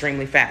weight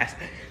extremely fast.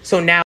 So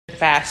now it's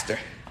faster.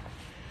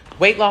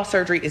 Weight loss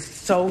surgery is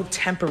so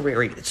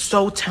temporary. It's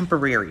so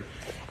temporary.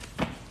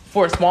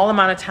 For a small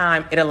amount of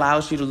time, it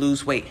allows you to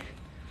lose weight.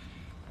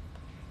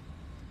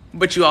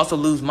 But you also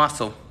lose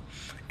muscle.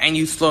 And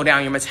you slow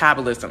down your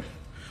metabolism.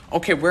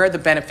 Okay, where are the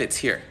benefits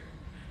here?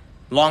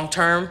 Long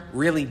term,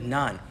 really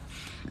none.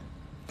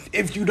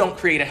 If you don't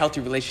create a healthy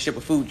relationship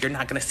with food, you're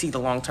not going to see the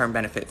long-term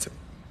benefits.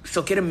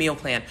 So get a meal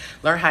plan.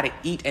 Learn how to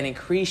eat and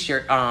increase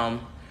your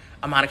amount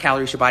of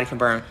calories your body can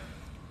burn.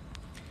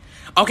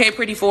 Okay,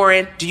 pretty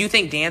foreign. Do you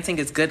think dancing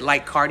is good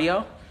like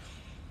cardio?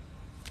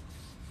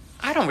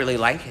 I don't really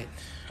like it.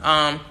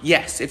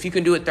 Yes, if you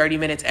can do it 30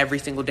 minutes every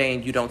single day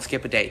and you don't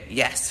skip a day.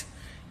 Yes.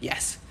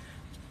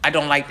 I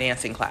don't like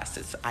dancing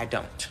classes. I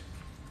don't.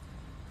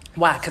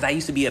 Why? Because I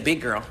used to be a big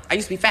girl. I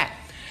used to be fat.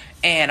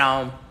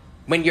 And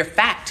when you're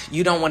fat,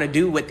 you don't want to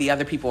do what the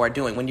other people are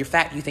doing. When you're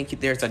fat, you think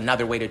there's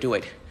another way to do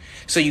it.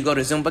 So you go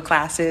to Zumba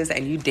classes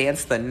and you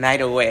dance the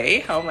night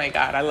away. Oh my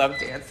God, I love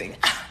dancing.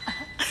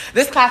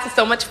 This class is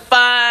so much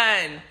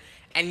fun.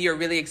 And you're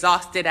really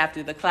exhausted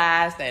after the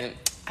class. And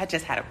I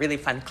just had a really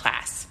fun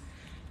class.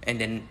 And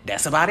then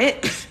that's about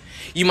it.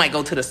 You might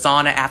go to the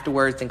sauna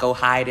afterwards and go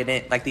hide in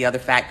it like the other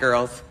fat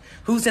girls.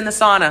 Who's in the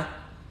sauna?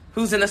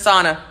 Who's in the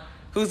sauna?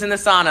 Who's in the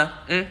sauna?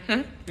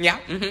 Yeah,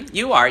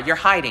 you are. You're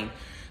hiding.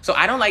 So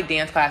I don't like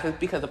dance classes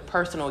because of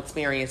personal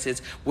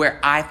experiences where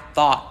I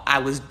thought I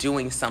was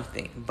doing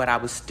something, but I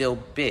was still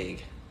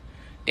big.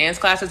 Dance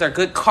classes are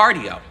good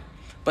cardio,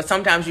 but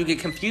sometimes you get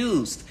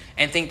confused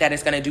and think that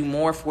it's going to do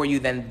more for you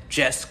than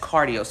just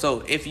cardio.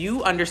 So if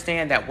you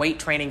understand that weight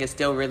training is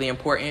still really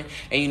important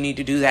and you need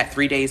to do that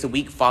 3 days a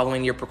week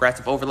following your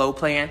progressive overload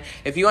plan,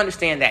 if you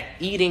understand that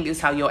eating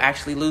is how you'll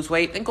actually lose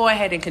weight, then go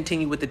ahead and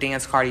continue with the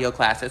dance cardio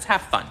classes.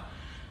 Have fun.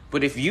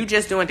 But if you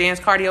just doing dance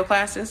cardio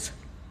classes,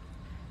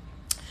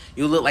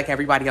 you look like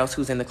everybody else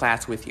who's in the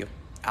class with you.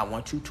 I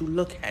want you to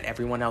look at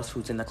everyone else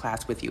who's in the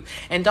class with you.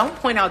 And don't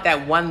point out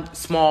that one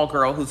small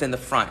girl who's in the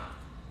front.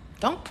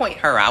 Don't point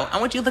her out. I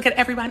want you to look at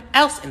everyone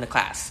else in the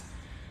class.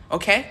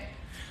 Okay?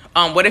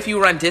 What if you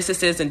run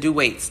distances and do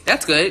weights?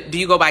 That's good. Do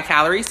you go by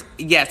calories?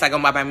 Yes, I go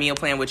by my meal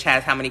plan, which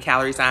has how many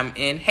calories I'm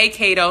in. Hey,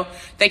 Kato.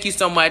 Thank you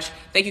so much.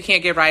 Thank you,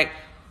 Can't Get Right.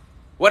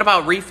 What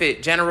about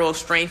refit, general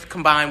strength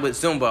combined with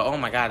Zumba? Oh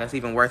my God, that's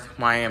even worse,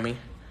 Miami.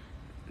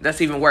 That's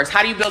even worse.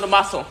 How do you build a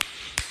muscle?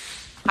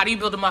 How do you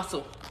build a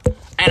muscle?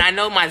 And I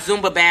know my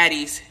Zumba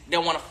baddies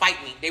don't want to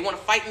fight me. They want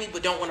to fight me,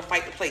 but don't want to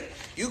fight the plate.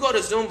 You go to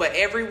Zumba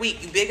every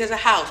week, you big as a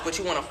house, but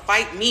you want to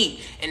fight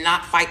me and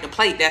not fight the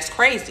plate. That's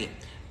crazy.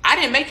 I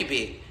didn't make you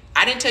big.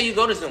 I didn't tell you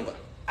go to Zumba.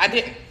 I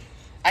didn't.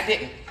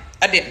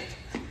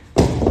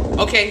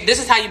 Okay, this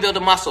is how you build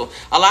a muscle.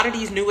 A lot of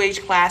these new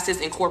age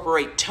classes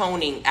incorporate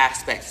toning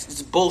aspects. This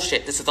is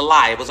bullshit. This is a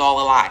lie. It was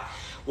all a lie.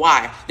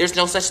 Why? There's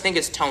no such thing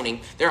as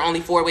toning. There are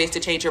only 4 ways to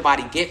change your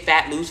body. Get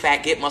fat, lose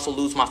fat, get muscle,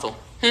 lose muscle.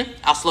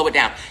 I'll slow it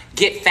down.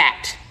 Get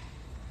fat.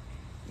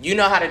 You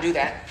know how to do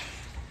that.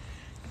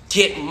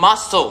 Get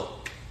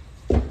muscle.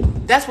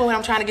 That's what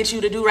I'm trying to get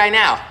you to do right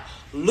now.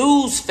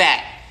 Lose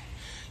fat.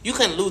 You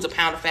couldn't lose a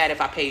pound of fat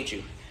if I paid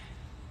you.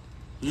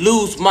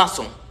 Lose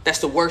muscle. That's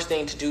the worst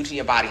thing to do to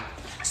your body.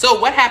 So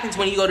what happens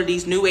when you go to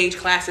these new age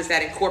classes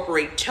that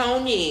incorporate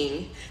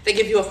toning? They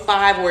give you a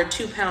 5 or a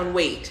 2 pound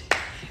weight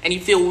and you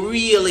feel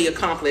really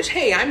accomplished.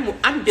 Hey,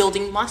 I'm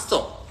building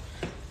muscle.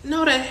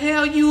 No, the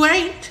hell you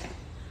ain't.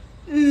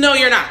 No,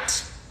 you're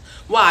not.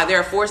 Why? There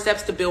are 4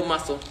 steps to build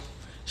muscle.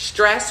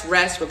 Stress,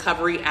 rest,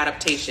 recovery,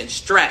 adaptation.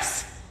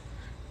 Stress.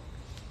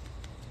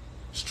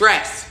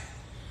 Stress.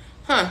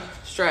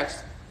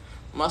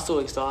 Muscle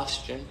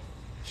exhaustion.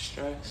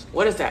 Stress.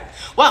 What is that?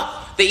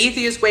 Well, the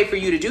easiest way for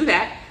you to do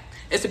that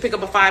is to pick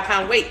up a 5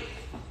 pound weight.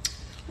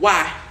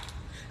 Why?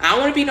 I don't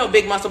want to be no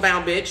big muscle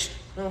bound bitch.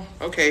 Oh,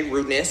 okay,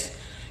 rudeness.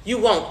 You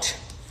won't.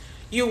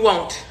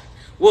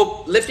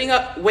 Will lifting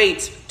up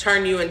weights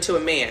turn you into a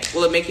man?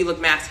 Will it make you look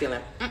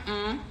masculine?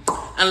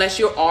 Unless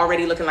you're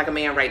already looking like a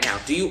man right now.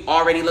 Do you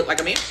already look like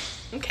a man?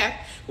 Okay.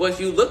 Well, if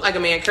you look like a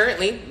man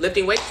currently,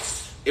 lifting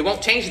weights, it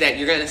won't change that.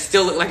 You're going to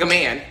still look like a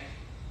man.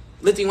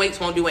 Lifting weights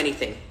won't do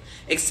anything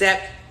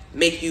except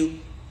make you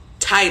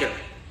tighter,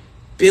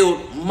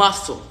 build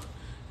muscle.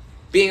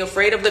 Being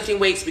afraid of lifting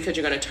weights because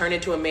you're going to turn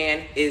into a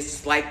man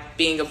is like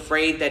being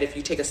afraid that if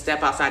you take a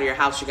step outside of your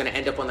house, you're going to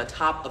end up on the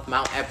top of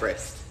Mount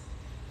Everest.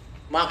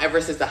 Mount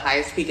Everest is the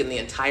highest peak in the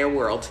entire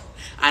world.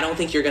 I don't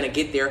think you're going to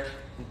get there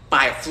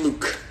by a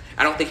fluke.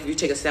 I don't think if you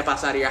take a step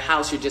outside of your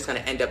house, you're just going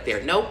to end up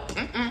there. Nope.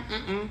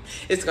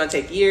 It's going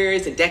to take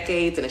years and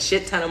decades and a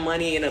shit ton of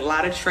money and a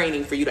lot of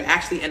training for you to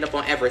actually end up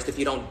on Everest if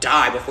you don't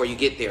die before you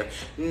get there.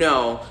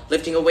 No,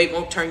 lifting a weight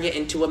won't turn you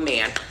into a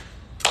man.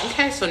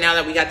 Okay, so now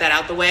that we got that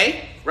out the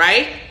way,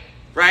 right?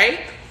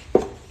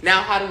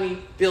 Now how do we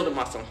build a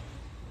muscle?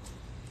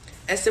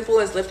 As simple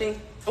as lifting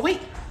a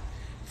weight,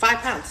 5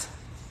 pounds.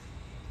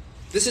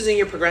 This is in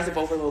your progressive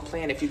overload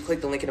plan if you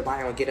click the link in the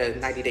bio and get a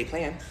 90-day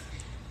plan.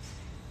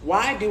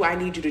 Why do I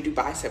need you to do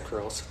bicep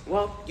curls?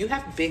 Well, you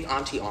have big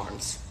auntie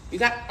arms. You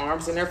got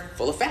arms and they're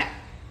full of fat,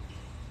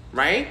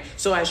 right?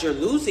 So as you're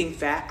losing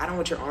fat, I don't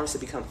want your arms to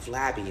become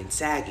flabby and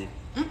saggy.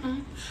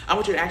 I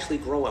want you to actually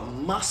grow a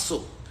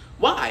muscle.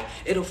 Why?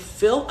 It'll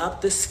fill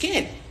up the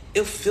skin.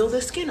 It'll fill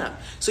the skin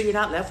up. So you're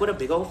not left with a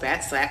big old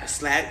fat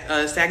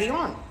saggy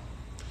arm.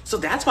 So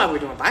that's why we're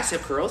doing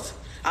bicep curls.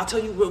 I'll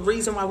tell you the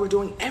reason why we're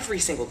doing every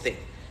single thing.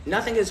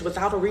 Nothing is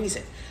without a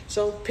reason.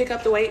 So pick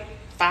up the weight,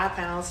 5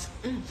 pounds.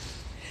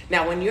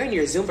 Now, when you're in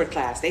your Zumba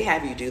class, they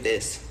have you do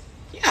this.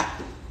 Yeah.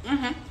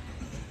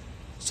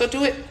 So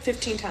do it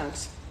 15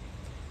 times.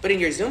 But in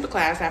your Zumba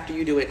class, after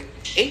you do it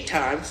 8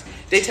 times,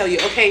 they tell you,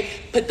 okay,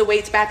 put the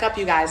weights back up,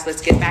 you guys.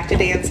 Let's get back to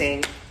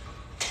dancing.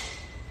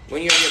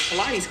 When you're in your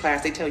Pilates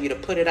class, they tell you to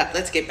put it up.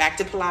 Let's get back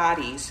to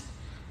Pilates.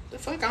 The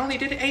fuck, I only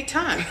did it 8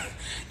 times.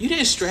 You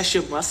didn't stress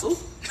your muscle.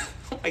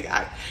 Oh my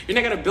God. You're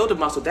not going to build a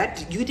muscle.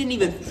 You didn't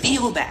even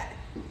feel that.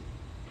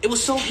 It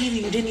was so easy,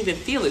 you didn't even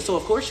feel it. So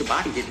of course your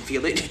body didn't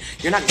feel it.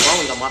 You're not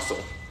growing a muscle.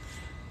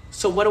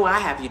 So what do I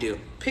have you do?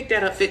 Pick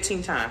that up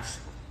 15 times.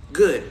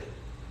 Good.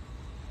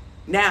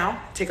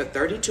 Now, take a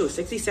 30 to a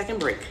 60-second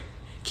break.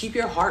 Keep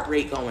your heart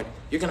rate going.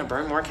 You're going to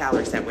burn more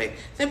calories that way.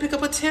 Then pick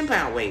up a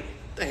 10-pound weight.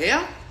 The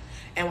hell?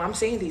 And I'm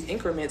saying these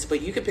increments,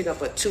 but you could pick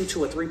up a 2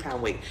 to a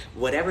 3-pound weight.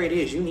 Whatever it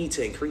is, you need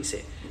to increase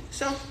it.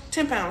 So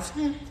 10 pounds.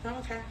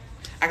 Okay.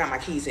 I got my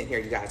keys in here,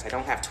 you guys. I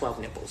don't have 12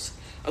 nipples.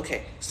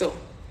 Okay, so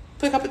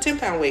pick up a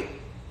 10-pound weight.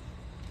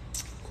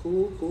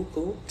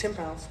 Cool. 10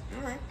 pounds.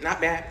 All right,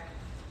 not bad.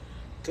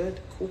 Good,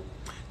 cool.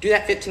 Do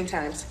that 15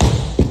 times.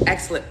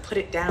 Excellent. Put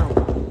it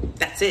down.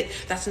 That's it.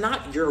 That's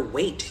not your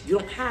weight. You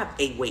don't have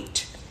a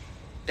weight.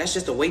 That's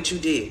just the weight you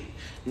did.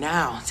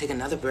 Now, take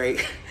another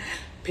break.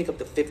 Pick up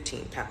the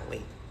 15-pound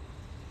weight.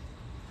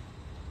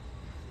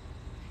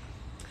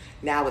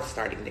 Now it's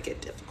starting to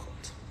get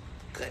difficult.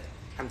 Good.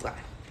 I'm glad.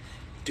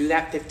 Do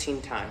that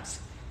 15 times.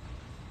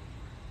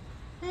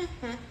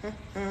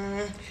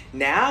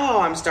 Now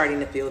I'm starting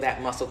to feel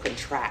that muscle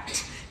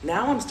contract.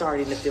 Now I'm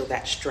starting to feel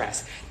that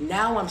stress.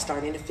 Now I'm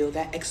starting to feel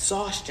that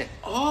exhaustion.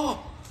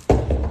 Oh,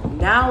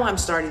 now I'm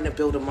starting to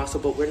build a muscle,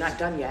 but we're not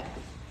done yet.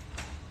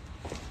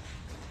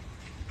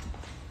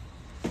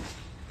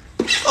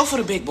 Go for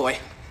the big boy.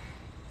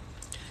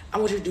 I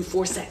want you to do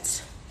 4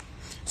 sets.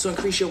 So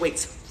increase your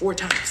weights 4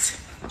 times.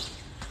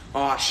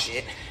 Oh,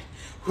 shit.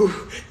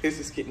 Whew, this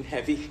is getting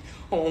heavy.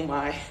 Oh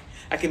my,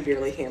 I can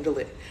barely handle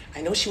it.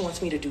 I know she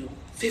wants me to do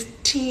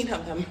 15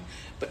 of them,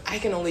 but I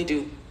can only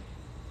do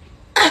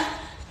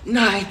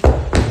 9.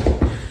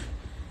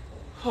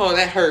 Oh,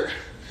 that hurt.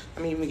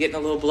 I'm even getting a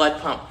little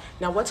blood pump.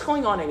 Now, what's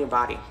going on in your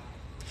body?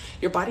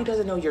 Your body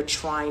doesn't know you're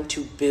trying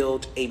to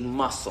build a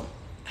muscle.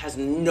 It has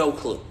no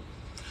clue.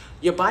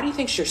 Your body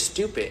thinks you're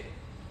stupid.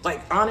 Like,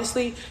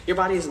 honestly, your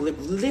body is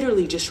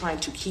literally just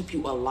trying to keep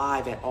you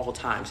alive at all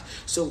times.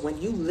 So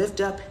when you lift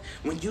up,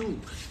 when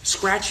you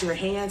scratch your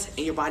hands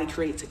and your body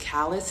creates a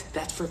callus,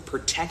 that's for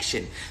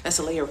protection. That's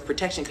a layer of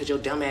protection because your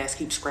dumb ass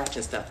keeps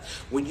scratching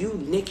stuff. When you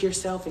nick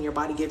yourself and your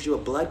body gives you a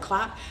blood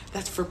clot,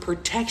 that's for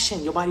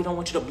protection. Your body don't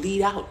want you to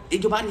bleed out.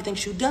 Your body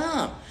thinks you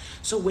dumb.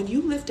 So when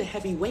you lift a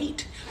heavy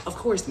weight, of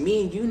course,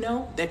 me and you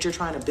know that you're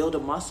trying to build a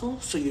muscle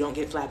so you don't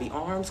get flabby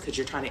arms because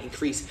you're trying to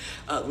increase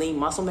lean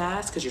muscle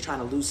mass because you're trying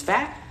to lose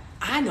fat.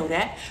 I know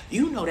that,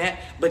 you know that,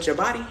 but your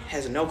body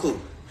has no clue.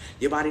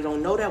 Your body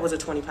don't know that was a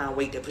 20-pound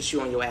weight that puts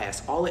you on your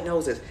ass. All it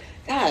knows is,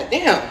 God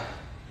damn,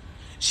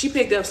 she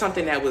picked up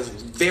something that was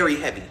very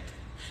heavy.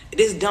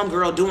 This dumb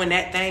girl doing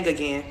that thing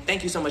again.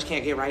 Thank you so much,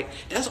 Can't Get Right.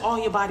 That's all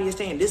your body is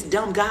saying. This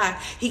dumb guy,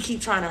 he keep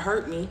trying to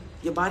hurt me.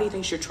 Your body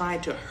thinks you're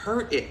trying to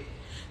hurt it.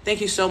 Thank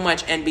you so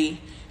much, NB.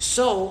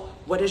 So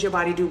what does your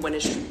body do when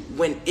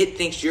it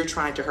thinks you're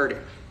trying to hurt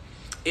it?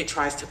 It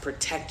tries to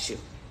protect you.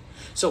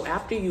 So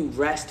after you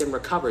rest and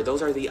recover,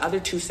 those are the other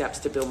 2 steps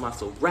to build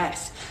muscle.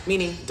 Rest,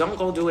 meaning don't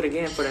go do it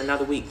again for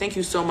another week. Thank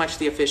you so much,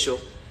 The Official.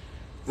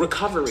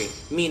 Recovery,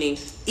 meaning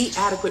eat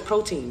adequate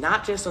protein,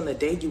 not just on the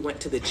day you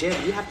went to the gym.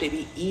 You have to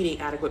be eating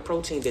adequate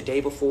protein the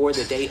day before,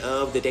 the day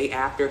of, the day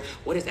after.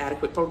 What is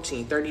adequate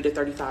protein? 30 to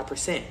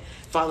 35%.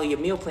 Follow your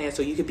meal plan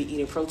so you could be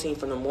eating protein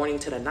from the morning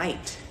to the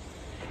night.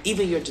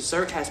 Even your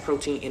dessert has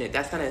protein in it.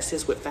 That's going to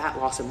assist with fat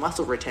loss and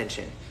muscle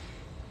retention.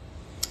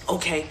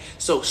 Okay,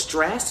 so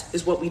stress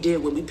is what we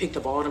did when we picked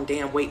up all them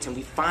damn weights and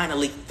we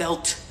finally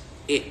felt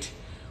it.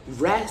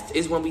 Rest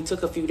is when we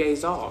took a few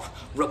days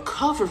off.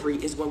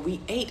 Recovery is when we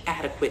ate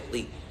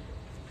adequately.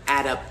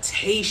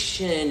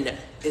 Adaptation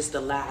is the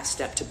last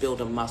step to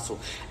build a muscle.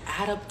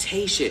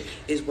 Adaptation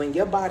is when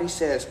your body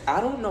says, I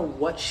don't know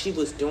what she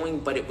was doing,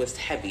 but it was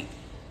heavy.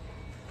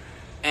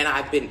 And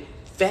I've been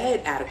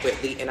fed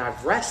adequately and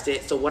I've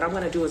rested. So what I'm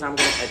going to do is I'm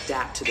going to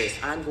adapt to this.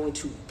 I'm going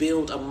to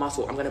build a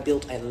muscle. I'm going to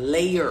build a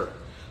layer.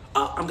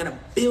 I'm going to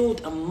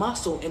build a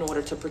muscle in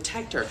order to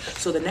protect her.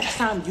 So the next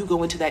time you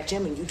go into that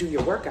gym and you do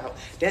your workout,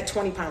 that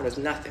 20 pound is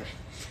nothing.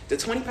 The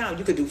 20 pound,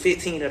 you could do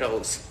 15 of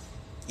those.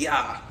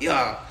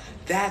 Yeah.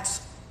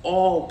 That's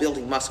all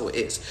building muscle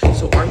is.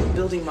 So are you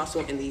building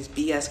muscle in these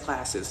BS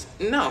classes?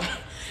 No.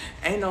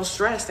 Ain't no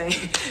stress.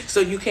 So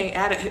you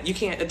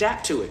can't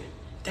adapt to it.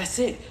 That's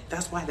it.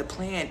 That's why the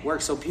plan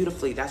works so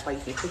beautifully. That's why you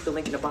can click the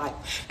link in the bio,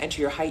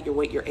 enter your height, your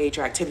weight, your age,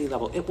 your activity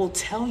level. It will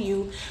tell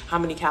you how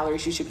many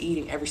calories you should be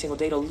eating every single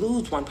day to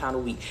lose 1 pound a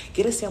week.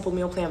 Get a sample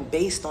meal plan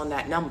based on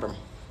that number.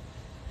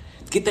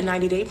 Get the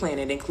 90-day plan.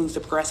 It includes the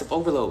progressive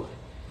overload.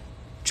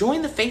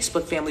 Join the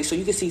Facebook family so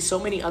you can see so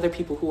many other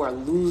people who are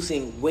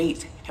losing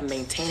weight and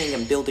maintaining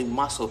and building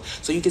muscle,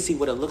 so you can see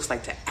what it looks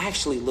like to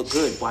actually look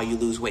good while you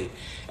lose weight.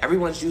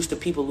 Everyone's used to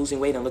people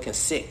losing weight and looking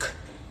sick,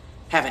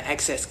 having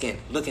excess skin,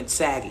 looking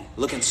saggy,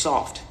 looking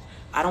soft.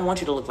 I don't want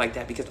you to look like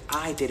that because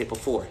I did it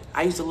before.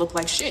 I used to look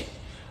like shit.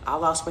 I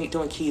lost weight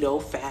doing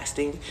keto,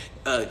 fasting,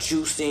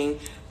 juicing,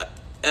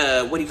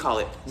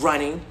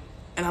 running,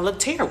 and I looked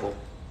terrible.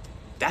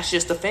 That's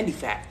just a Fendi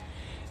fact.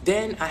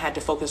 Then I had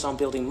to focus on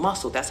building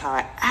muscle. That's how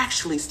I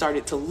actually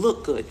started to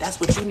look good. That's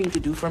what you need to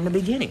do from the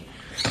beginning.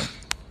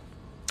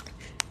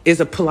 Is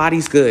a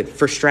Pilates good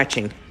for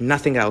stretching?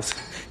 Nothing else.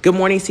 Good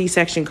morning,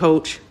 C-section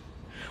coach.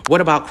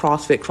 What about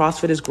CrossFit?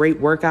 CrossFit is great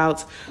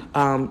workouts.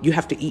 You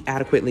have to eat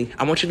adequately.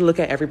 I want you to look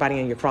at everybody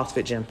in your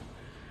CrossFit gym.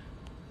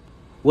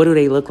 What do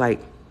they look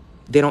like?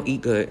 They don't eat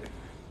good.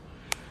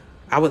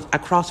 I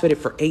CrossFitted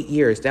for 8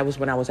 years. That was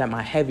when I was at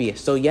my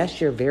heaviest. So yes,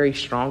 you're very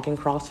strong in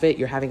CrossFit.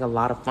 You're having a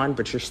lot of fun,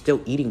 but you're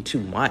still eating too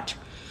much.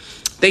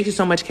 Thank you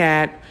so much,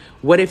 Kat.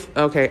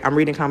 I'm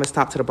reading comments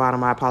top to the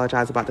bottom. I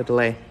apologize about the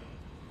delay.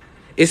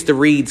 It's the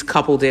reads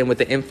coupled in with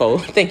the info.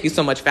 Thank you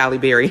so much, Valley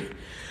Berry.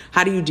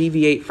 How do you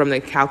deviate from the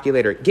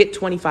calculator? Get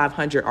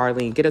 2,500,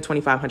 Arlene. Get a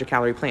 2,500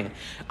 calorie plan.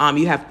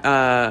 You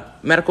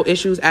have medical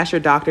issues? Ask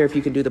your doctor if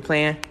you can do the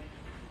plan.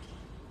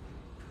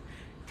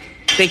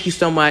 Thank you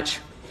so much.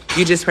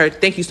 You just heard.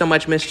 Thank you so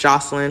much, Miss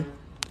Jocelyn.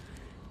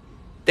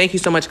 Thank you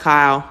so much,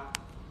 Kyle.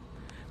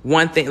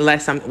 One thing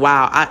less.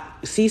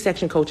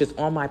 C-section coach is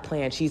on my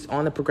plan. She's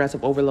on the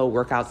progressive overload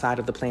workout side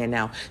of the plan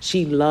now.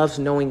 She loves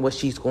knowing what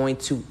she's going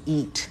to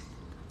eat.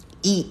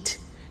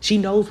 She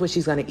knows what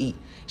she's going to eat.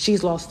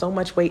 She's lost so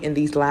much weight in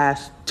these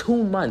last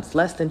 2 months,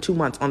 less than 2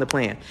 months on the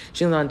plan.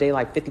 She's on day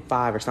like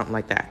 55 or something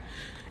like that.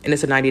 And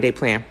it's a 90-day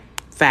plan.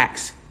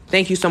 Facts.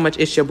 Thank you so much,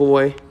 It's Your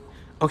Boy.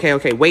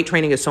 Okay. Weight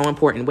training is so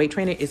important. Weight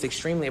training is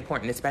extremely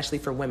important, especially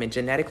for women.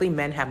 Genetically,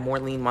 men have more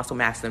lean muscle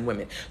mass than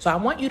women. So I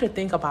want you to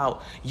think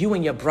about you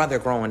and your brother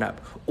growing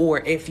up. Or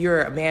if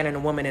you're a man and a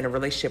woman in a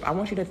relationship, I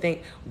want you to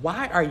think,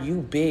 why are you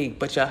big,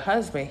 but your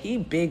husband, he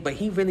big, but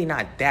he really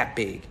not that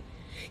big?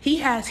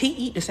 He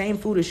eat the same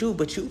food as you,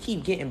 but you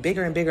keep getting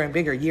bigger and bigger and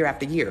bigger year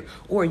after year.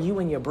 Or you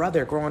and your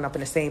brother growing up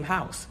in the same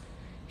house.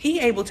 He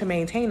able to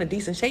maintain a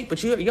decent shape,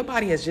 but your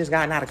body has just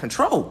gotten out of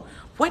control.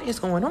 What is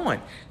going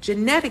on?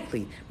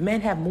 Genetically,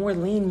 men have more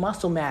lean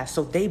muscle mass,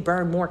 so they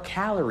burn more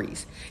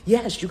calories.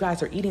 Yes, you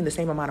guys are eating the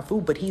same amount of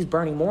food, but he's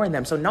burning more in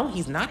them. So no,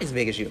 he's not as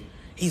big as you.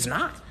 He's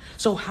not.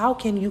 So how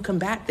can you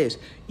combat this?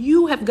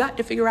 You have got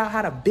to figure out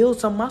how to build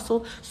some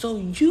muscle so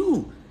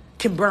you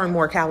can burn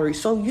more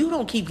calories, so you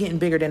don't keep getting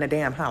bigger than a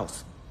damn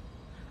house.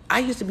 I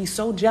used to be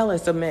so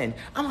jealous of men.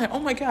 I'm like, oh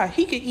my God,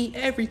 he can eat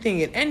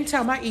everything. And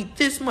anytime I eat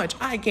this much,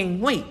 I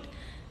gain weight.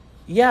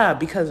 Yeah,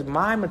 because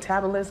my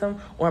metabolism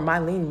or my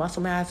lean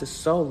muscle mass is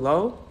so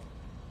low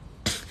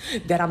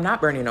that I'm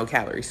not burning no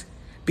calories.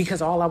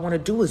 Because all I want to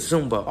do is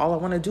Zumba. All I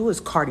want to do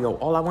is cardio.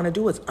 All I want to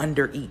do is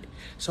undereat.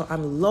 So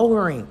I'm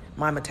lowering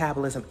my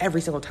metabolism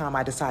every single time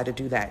I decide to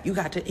do that. You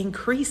got to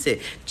increase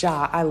it.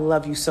 Ja, I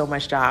love you so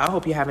much, Ja. I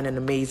hope you're having an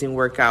amazing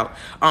workout.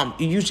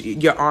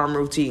 Your arm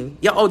routine.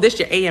 This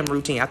your AM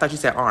routine. I thought you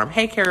said arm.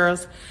 Hey,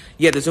 Carols.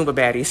 Yeah, the Zumba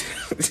baddies.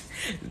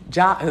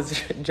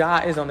 Ja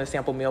is on the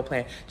sample meal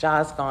plan.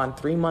 Ja's gone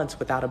 3 months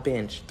without a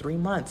binge. 3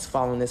 months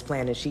following this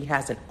plan, and she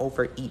hasn't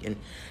overeaten.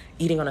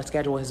 Eating on a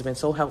schedule has been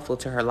so helpful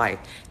to her life.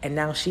 And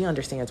now she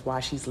understands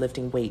why she's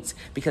lifting weights.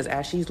 Because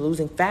as she's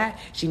losing fat,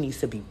 she needs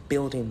to be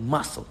building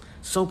muscle.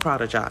 So proud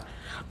of Ja.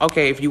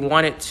 Okay, if you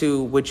wanted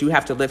to, would you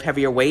have to lift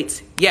heavier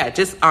weights? Yeah,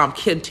 just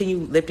continue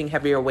lifting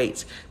heavier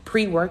weights.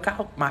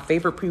 Pre-workout, my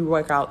favorite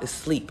pre-workout is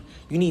sleep.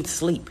 You need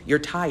sleep. You're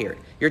tired.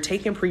 You're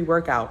taking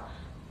pre-workout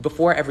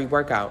before every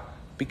workout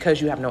because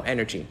you have no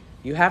energy.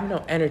 You have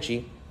no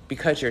energy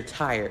because you're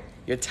tired.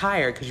 You're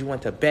tired because you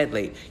went to bed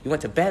late. You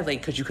went to bed late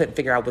because you couldn't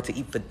figure out what to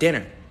eat for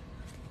dinner.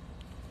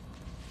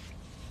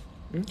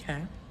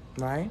 Okay,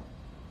 right?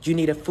 You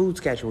need a food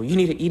schedule. You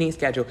need an eating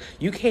schedule.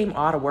 You came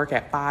out of work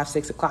at 5,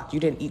 6 o'clock. You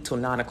didn't eat till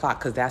 9 o'clock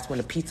because that's when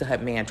the Pizza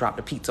Hut man dropped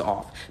the pizza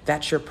off.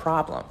 That's your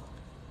problem.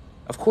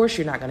 Of course,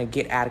 you're not going to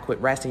get adequate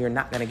rest and you're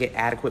not going to get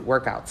adequate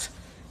workouts.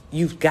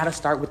 You've got to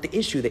start with the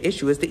issue. The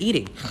issue is the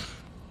eating.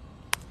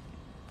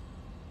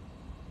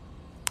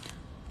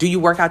 Do you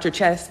work out your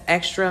chest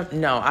extra?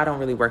 No, I don't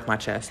really work my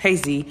chest. Hey,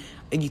 Z,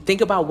 and you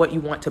think about what you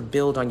want to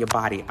build on your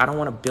body. I don't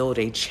want to build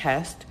a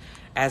chest,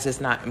 as it's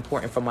not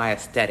important for my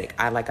aesthetic.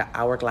 I like an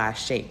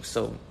hourglass shape,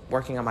 so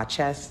working on my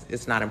chest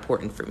is not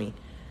important for me.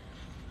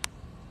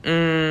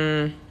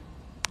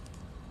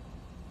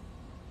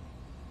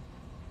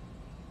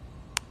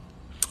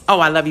 Oh,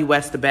 I love you,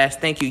 Wes, the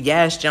best. Thank you.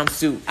 Yes,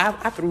 jumpsuit.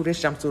 I threw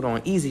this jumpsuit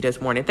on easy this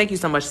morning. Thank you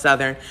so much,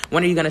 Southern.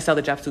 When are you going to sell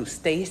the jumpsuit?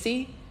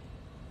 Stacy,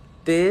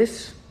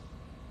 this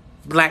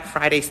Black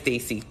Friday,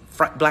 Stacy.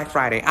 Black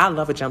Friday. I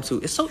love a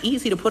jumpsuit. It's so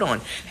easy to put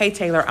on. Hey,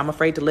 Taylor, I'm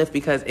afraid to lift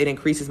because it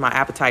increases my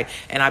appetite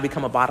and I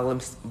become a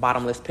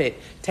bottomless pit.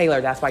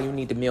 Taylor, that's why you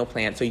need the meal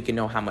plan so you can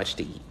know how much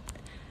to eat.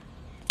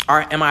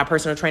 Am I a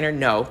personal trainer?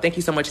 No. Thank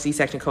you so much,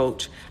 C-section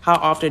coach. How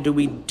often do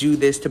we do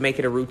this to make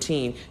it a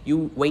routine?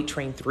 You weight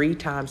train 3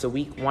 times a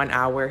week, 1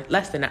 hour,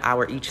 less than an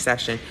hour each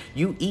session.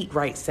 You eat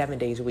right 7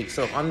 days a week.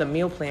 So on the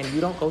meal plan, you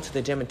don't go to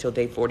the gym until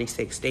day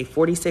 46. Day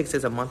 46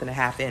 is a month and a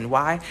half in.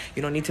 Why?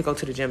 You don't need to go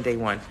to the gym day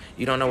 1.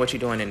 You don't know what you're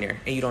doing in there,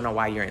 and you don't know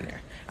why you're in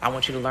there. I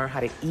want you to learn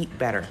how to eat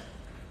better.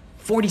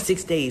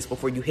 46 days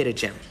before you hit a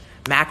gym.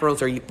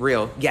 Macros are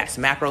real. Yes,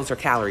 macros are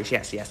calories.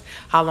 Yes.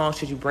 How long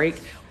should you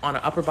break? On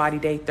an upper body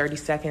day, 30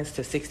 seconds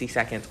to 60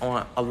 seconds.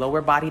 On a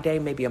lower body day,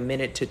 maybe a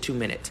minute to 2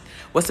 minutes.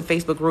 What's the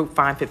Facebook group?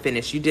 Fine Fit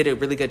Fitness. You did a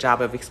really good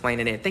job of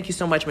explaining it. Thank you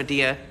so much,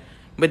 Medina.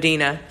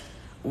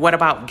 What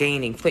about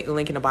gaining? Click the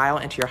link in the bio,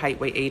 enter your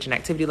height, weight, age, and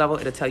activity level.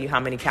 It'll tell you how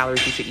many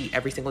calories you should eat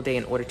every single day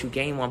in order to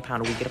gain 1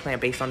 pound a week. Get a plan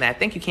based on that.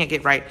 Think you can't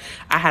get right.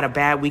 I had a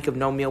bad week of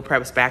no meal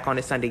preps back on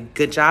this Sunday.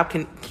 Good job,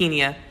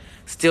 Kenya.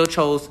 Still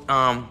chose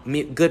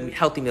good,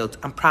 healthy meals.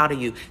 I'm proud of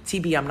you.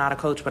 TB, I'm not a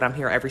coach, but I'm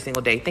here every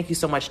single day. Thank you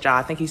so much,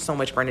 Ja. Thank you so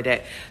much,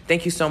 Bernadette.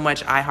 Thank you so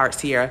much, I Heart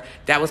Sierra.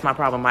 That was my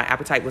problem. My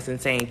appetite was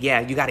insane. Yeah,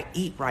 you got to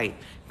eat right.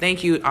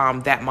 Thank you,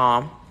 that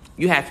mom.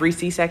 You had 3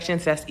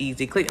 C-sections. That's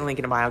easy. Click the link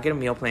in the bio. Get a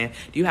meal plan.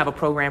 Do you have a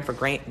program for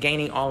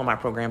gaining? All of my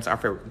programs are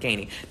for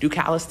gaining. Do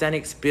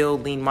calisthenics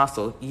build lean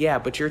muscle? Yeah,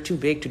 but you're too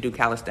big to do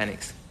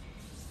calisthenics.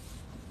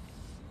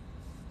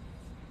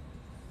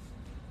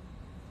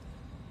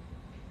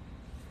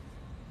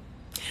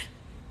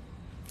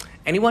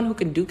 Anyone who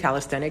can do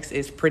calisthenics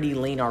is pretty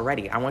lean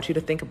already. I want you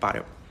to think about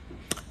it.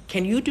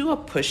 Can you do a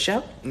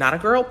push-up? Not a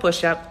girl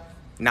push-up,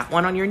 not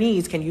one on your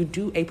knees. Can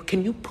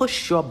you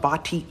push your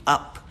body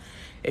up?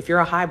 If you're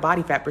a high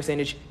body fat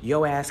percentage,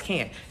 your ass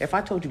can't. If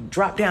I told you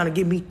drop down and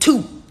give me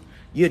 2,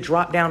 you'd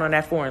drop down on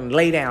that floor and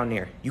lay down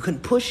there. You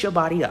couldn't push your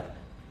body up.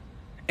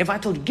 If I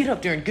told you get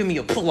up there and give me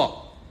a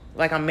pull-up,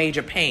 like I'm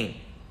Major Payne,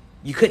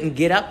 you couldn't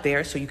get up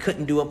there, so you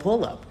couldn't do a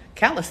pull-up.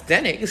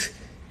 Calisthenics,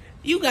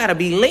 you gotta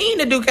be lean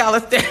to do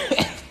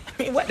calisthenics.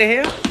 I mean, what the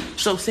hell?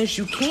 So since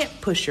you can't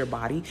push your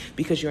body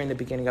because you're in the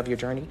beginning of your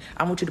journey,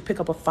 I want you to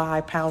pick up a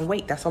 5-pound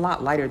weight. That's a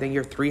lot lighter than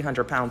your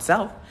 300-pound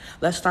self.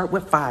 Let's start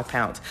with 5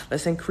 pounds.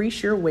 Let's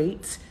increase your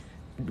weights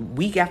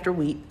week after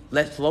week.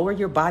 Let's lower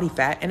your body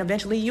fat, and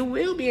eventually you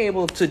will be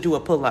able to do a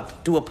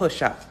pull-up, do a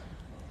push-up.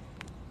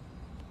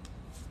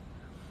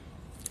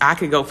 I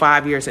could go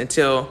 5 years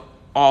until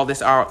all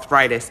this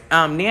arthritis.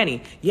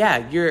 Nanny,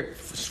 yeah, you're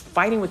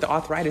fighting with the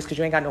arthritis because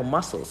you ain't got no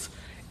muscles.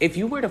 If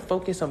you were to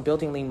focus on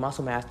building lean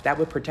muscle mass, that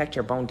would protect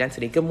your bone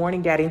density. Good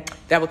morning, Daddy.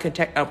 That would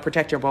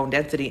protect your bone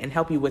density and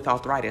help you with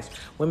arthritis.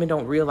 Women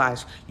don't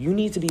realize you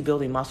need to be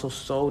building muscle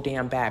so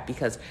damn bad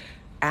because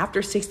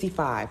after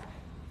 65,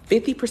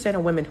 50%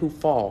 of women who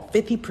fall,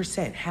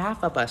 50%,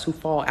 half of us who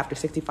fall after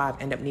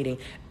 65 end up needing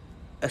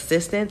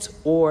assistance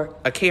or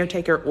a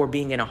caretaker or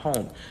being in a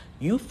home.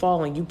 You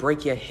fall and you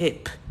break your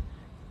hip,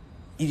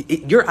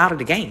 you're out of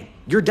the game.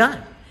 You're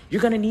done.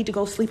 You're going to need to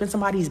go sleep in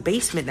somebody's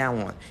basement now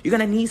on. You're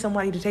going to need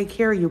somebody to take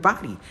care of your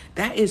body.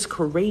 That is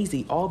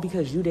crazy, all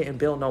because you didn't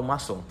build no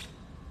muscle.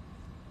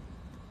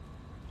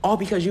 All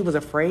because you was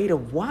afraid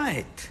of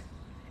what?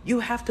 You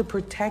have to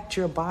protect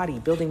your body.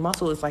 Building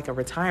muscle is like a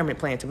retirement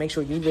plan to make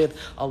sure you live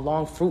a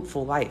long,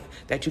 fruitful life,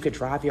 that you could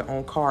drive your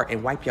own car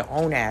and wipe your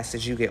own ass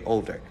as you get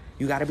older.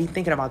 You got to be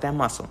thinking about that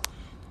muscle.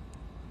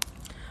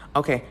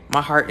 Okay,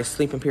 my heart is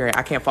sleeping, period.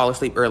 I can't fall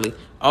asleep early.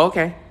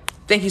 Okay.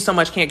 Thank you so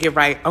much, Can't Get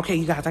Right. Okay,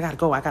 you guys, I got to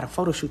go. I got a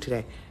photo shoot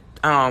today.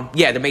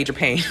 Yeah, the Major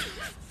Payne.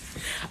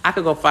 I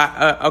could go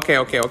 5.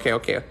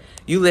 Okay.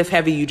 You lift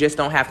heavy, you just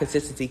don't have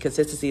consistency.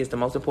 Consistency is the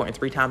most important.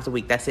 3 times a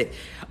week. That's it.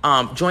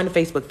 Join the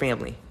Facebook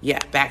family. Yeah,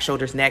 back,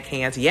 shoulders, neck,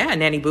 hands. Yeah,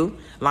 Nanny Boo.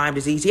 Lyme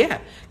disease. Yeah.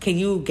 Can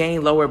you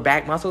gain lower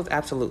back muscles?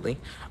 Absolutely.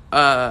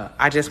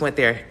 I just went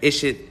there. It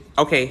should.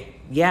 Okay,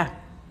 yeah.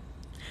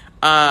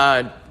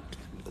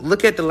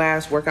 Look at the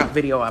last workout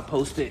video I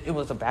posted. It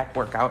was a back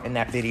workout in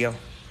that video.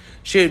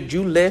 Should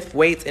you lift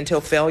weights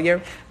until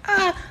failure?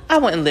 I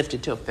wouldn't lift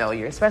until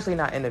failure, especially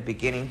not in the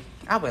beginning.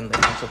 I wouldn't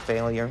lift until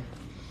failure.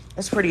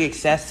 It's pretty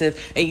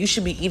excessive, and you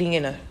should be eating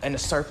in a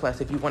surplus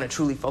if you want to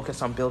truly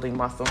focus on building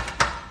muscle.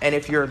 And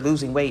if you're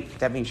losing weight,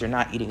 that means you're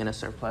not eating in a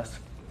surplus.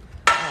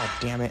 Oh,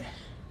 damn it.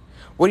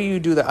 What do you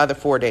do the other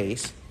 4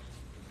 days?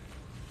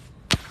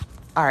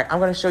 All right, I'm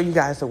going to show you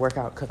guys the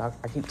workout because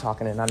I keep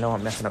talking, and I know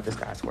I'm messing up this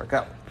guy's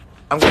workout.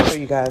 I'm gonna show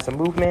you guys a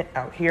movement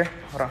out here.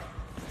 Hold on.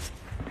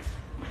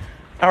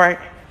 All right.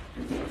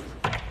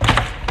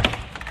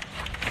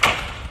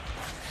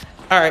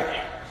 All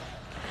right.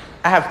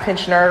 I have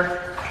pinched nerve.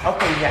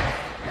 Okay, yeah.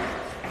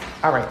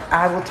 All right.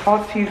 I will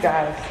talk to you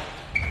guys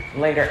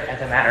later,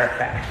 as a matter of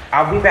fact.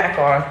 I'll be back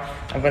on.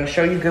 I'm gonna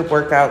show you good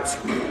workouts.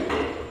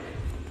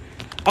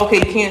 Okay,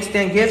 you can't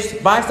stand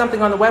gifts? Buy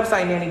something on the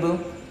website, Nanny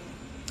Boo.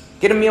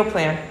 Get a meal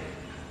plan.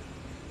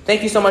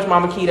 Thank you so much,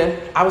 Mama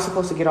Kita. I was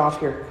supposed to get off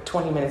here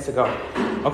 20 minutes ago.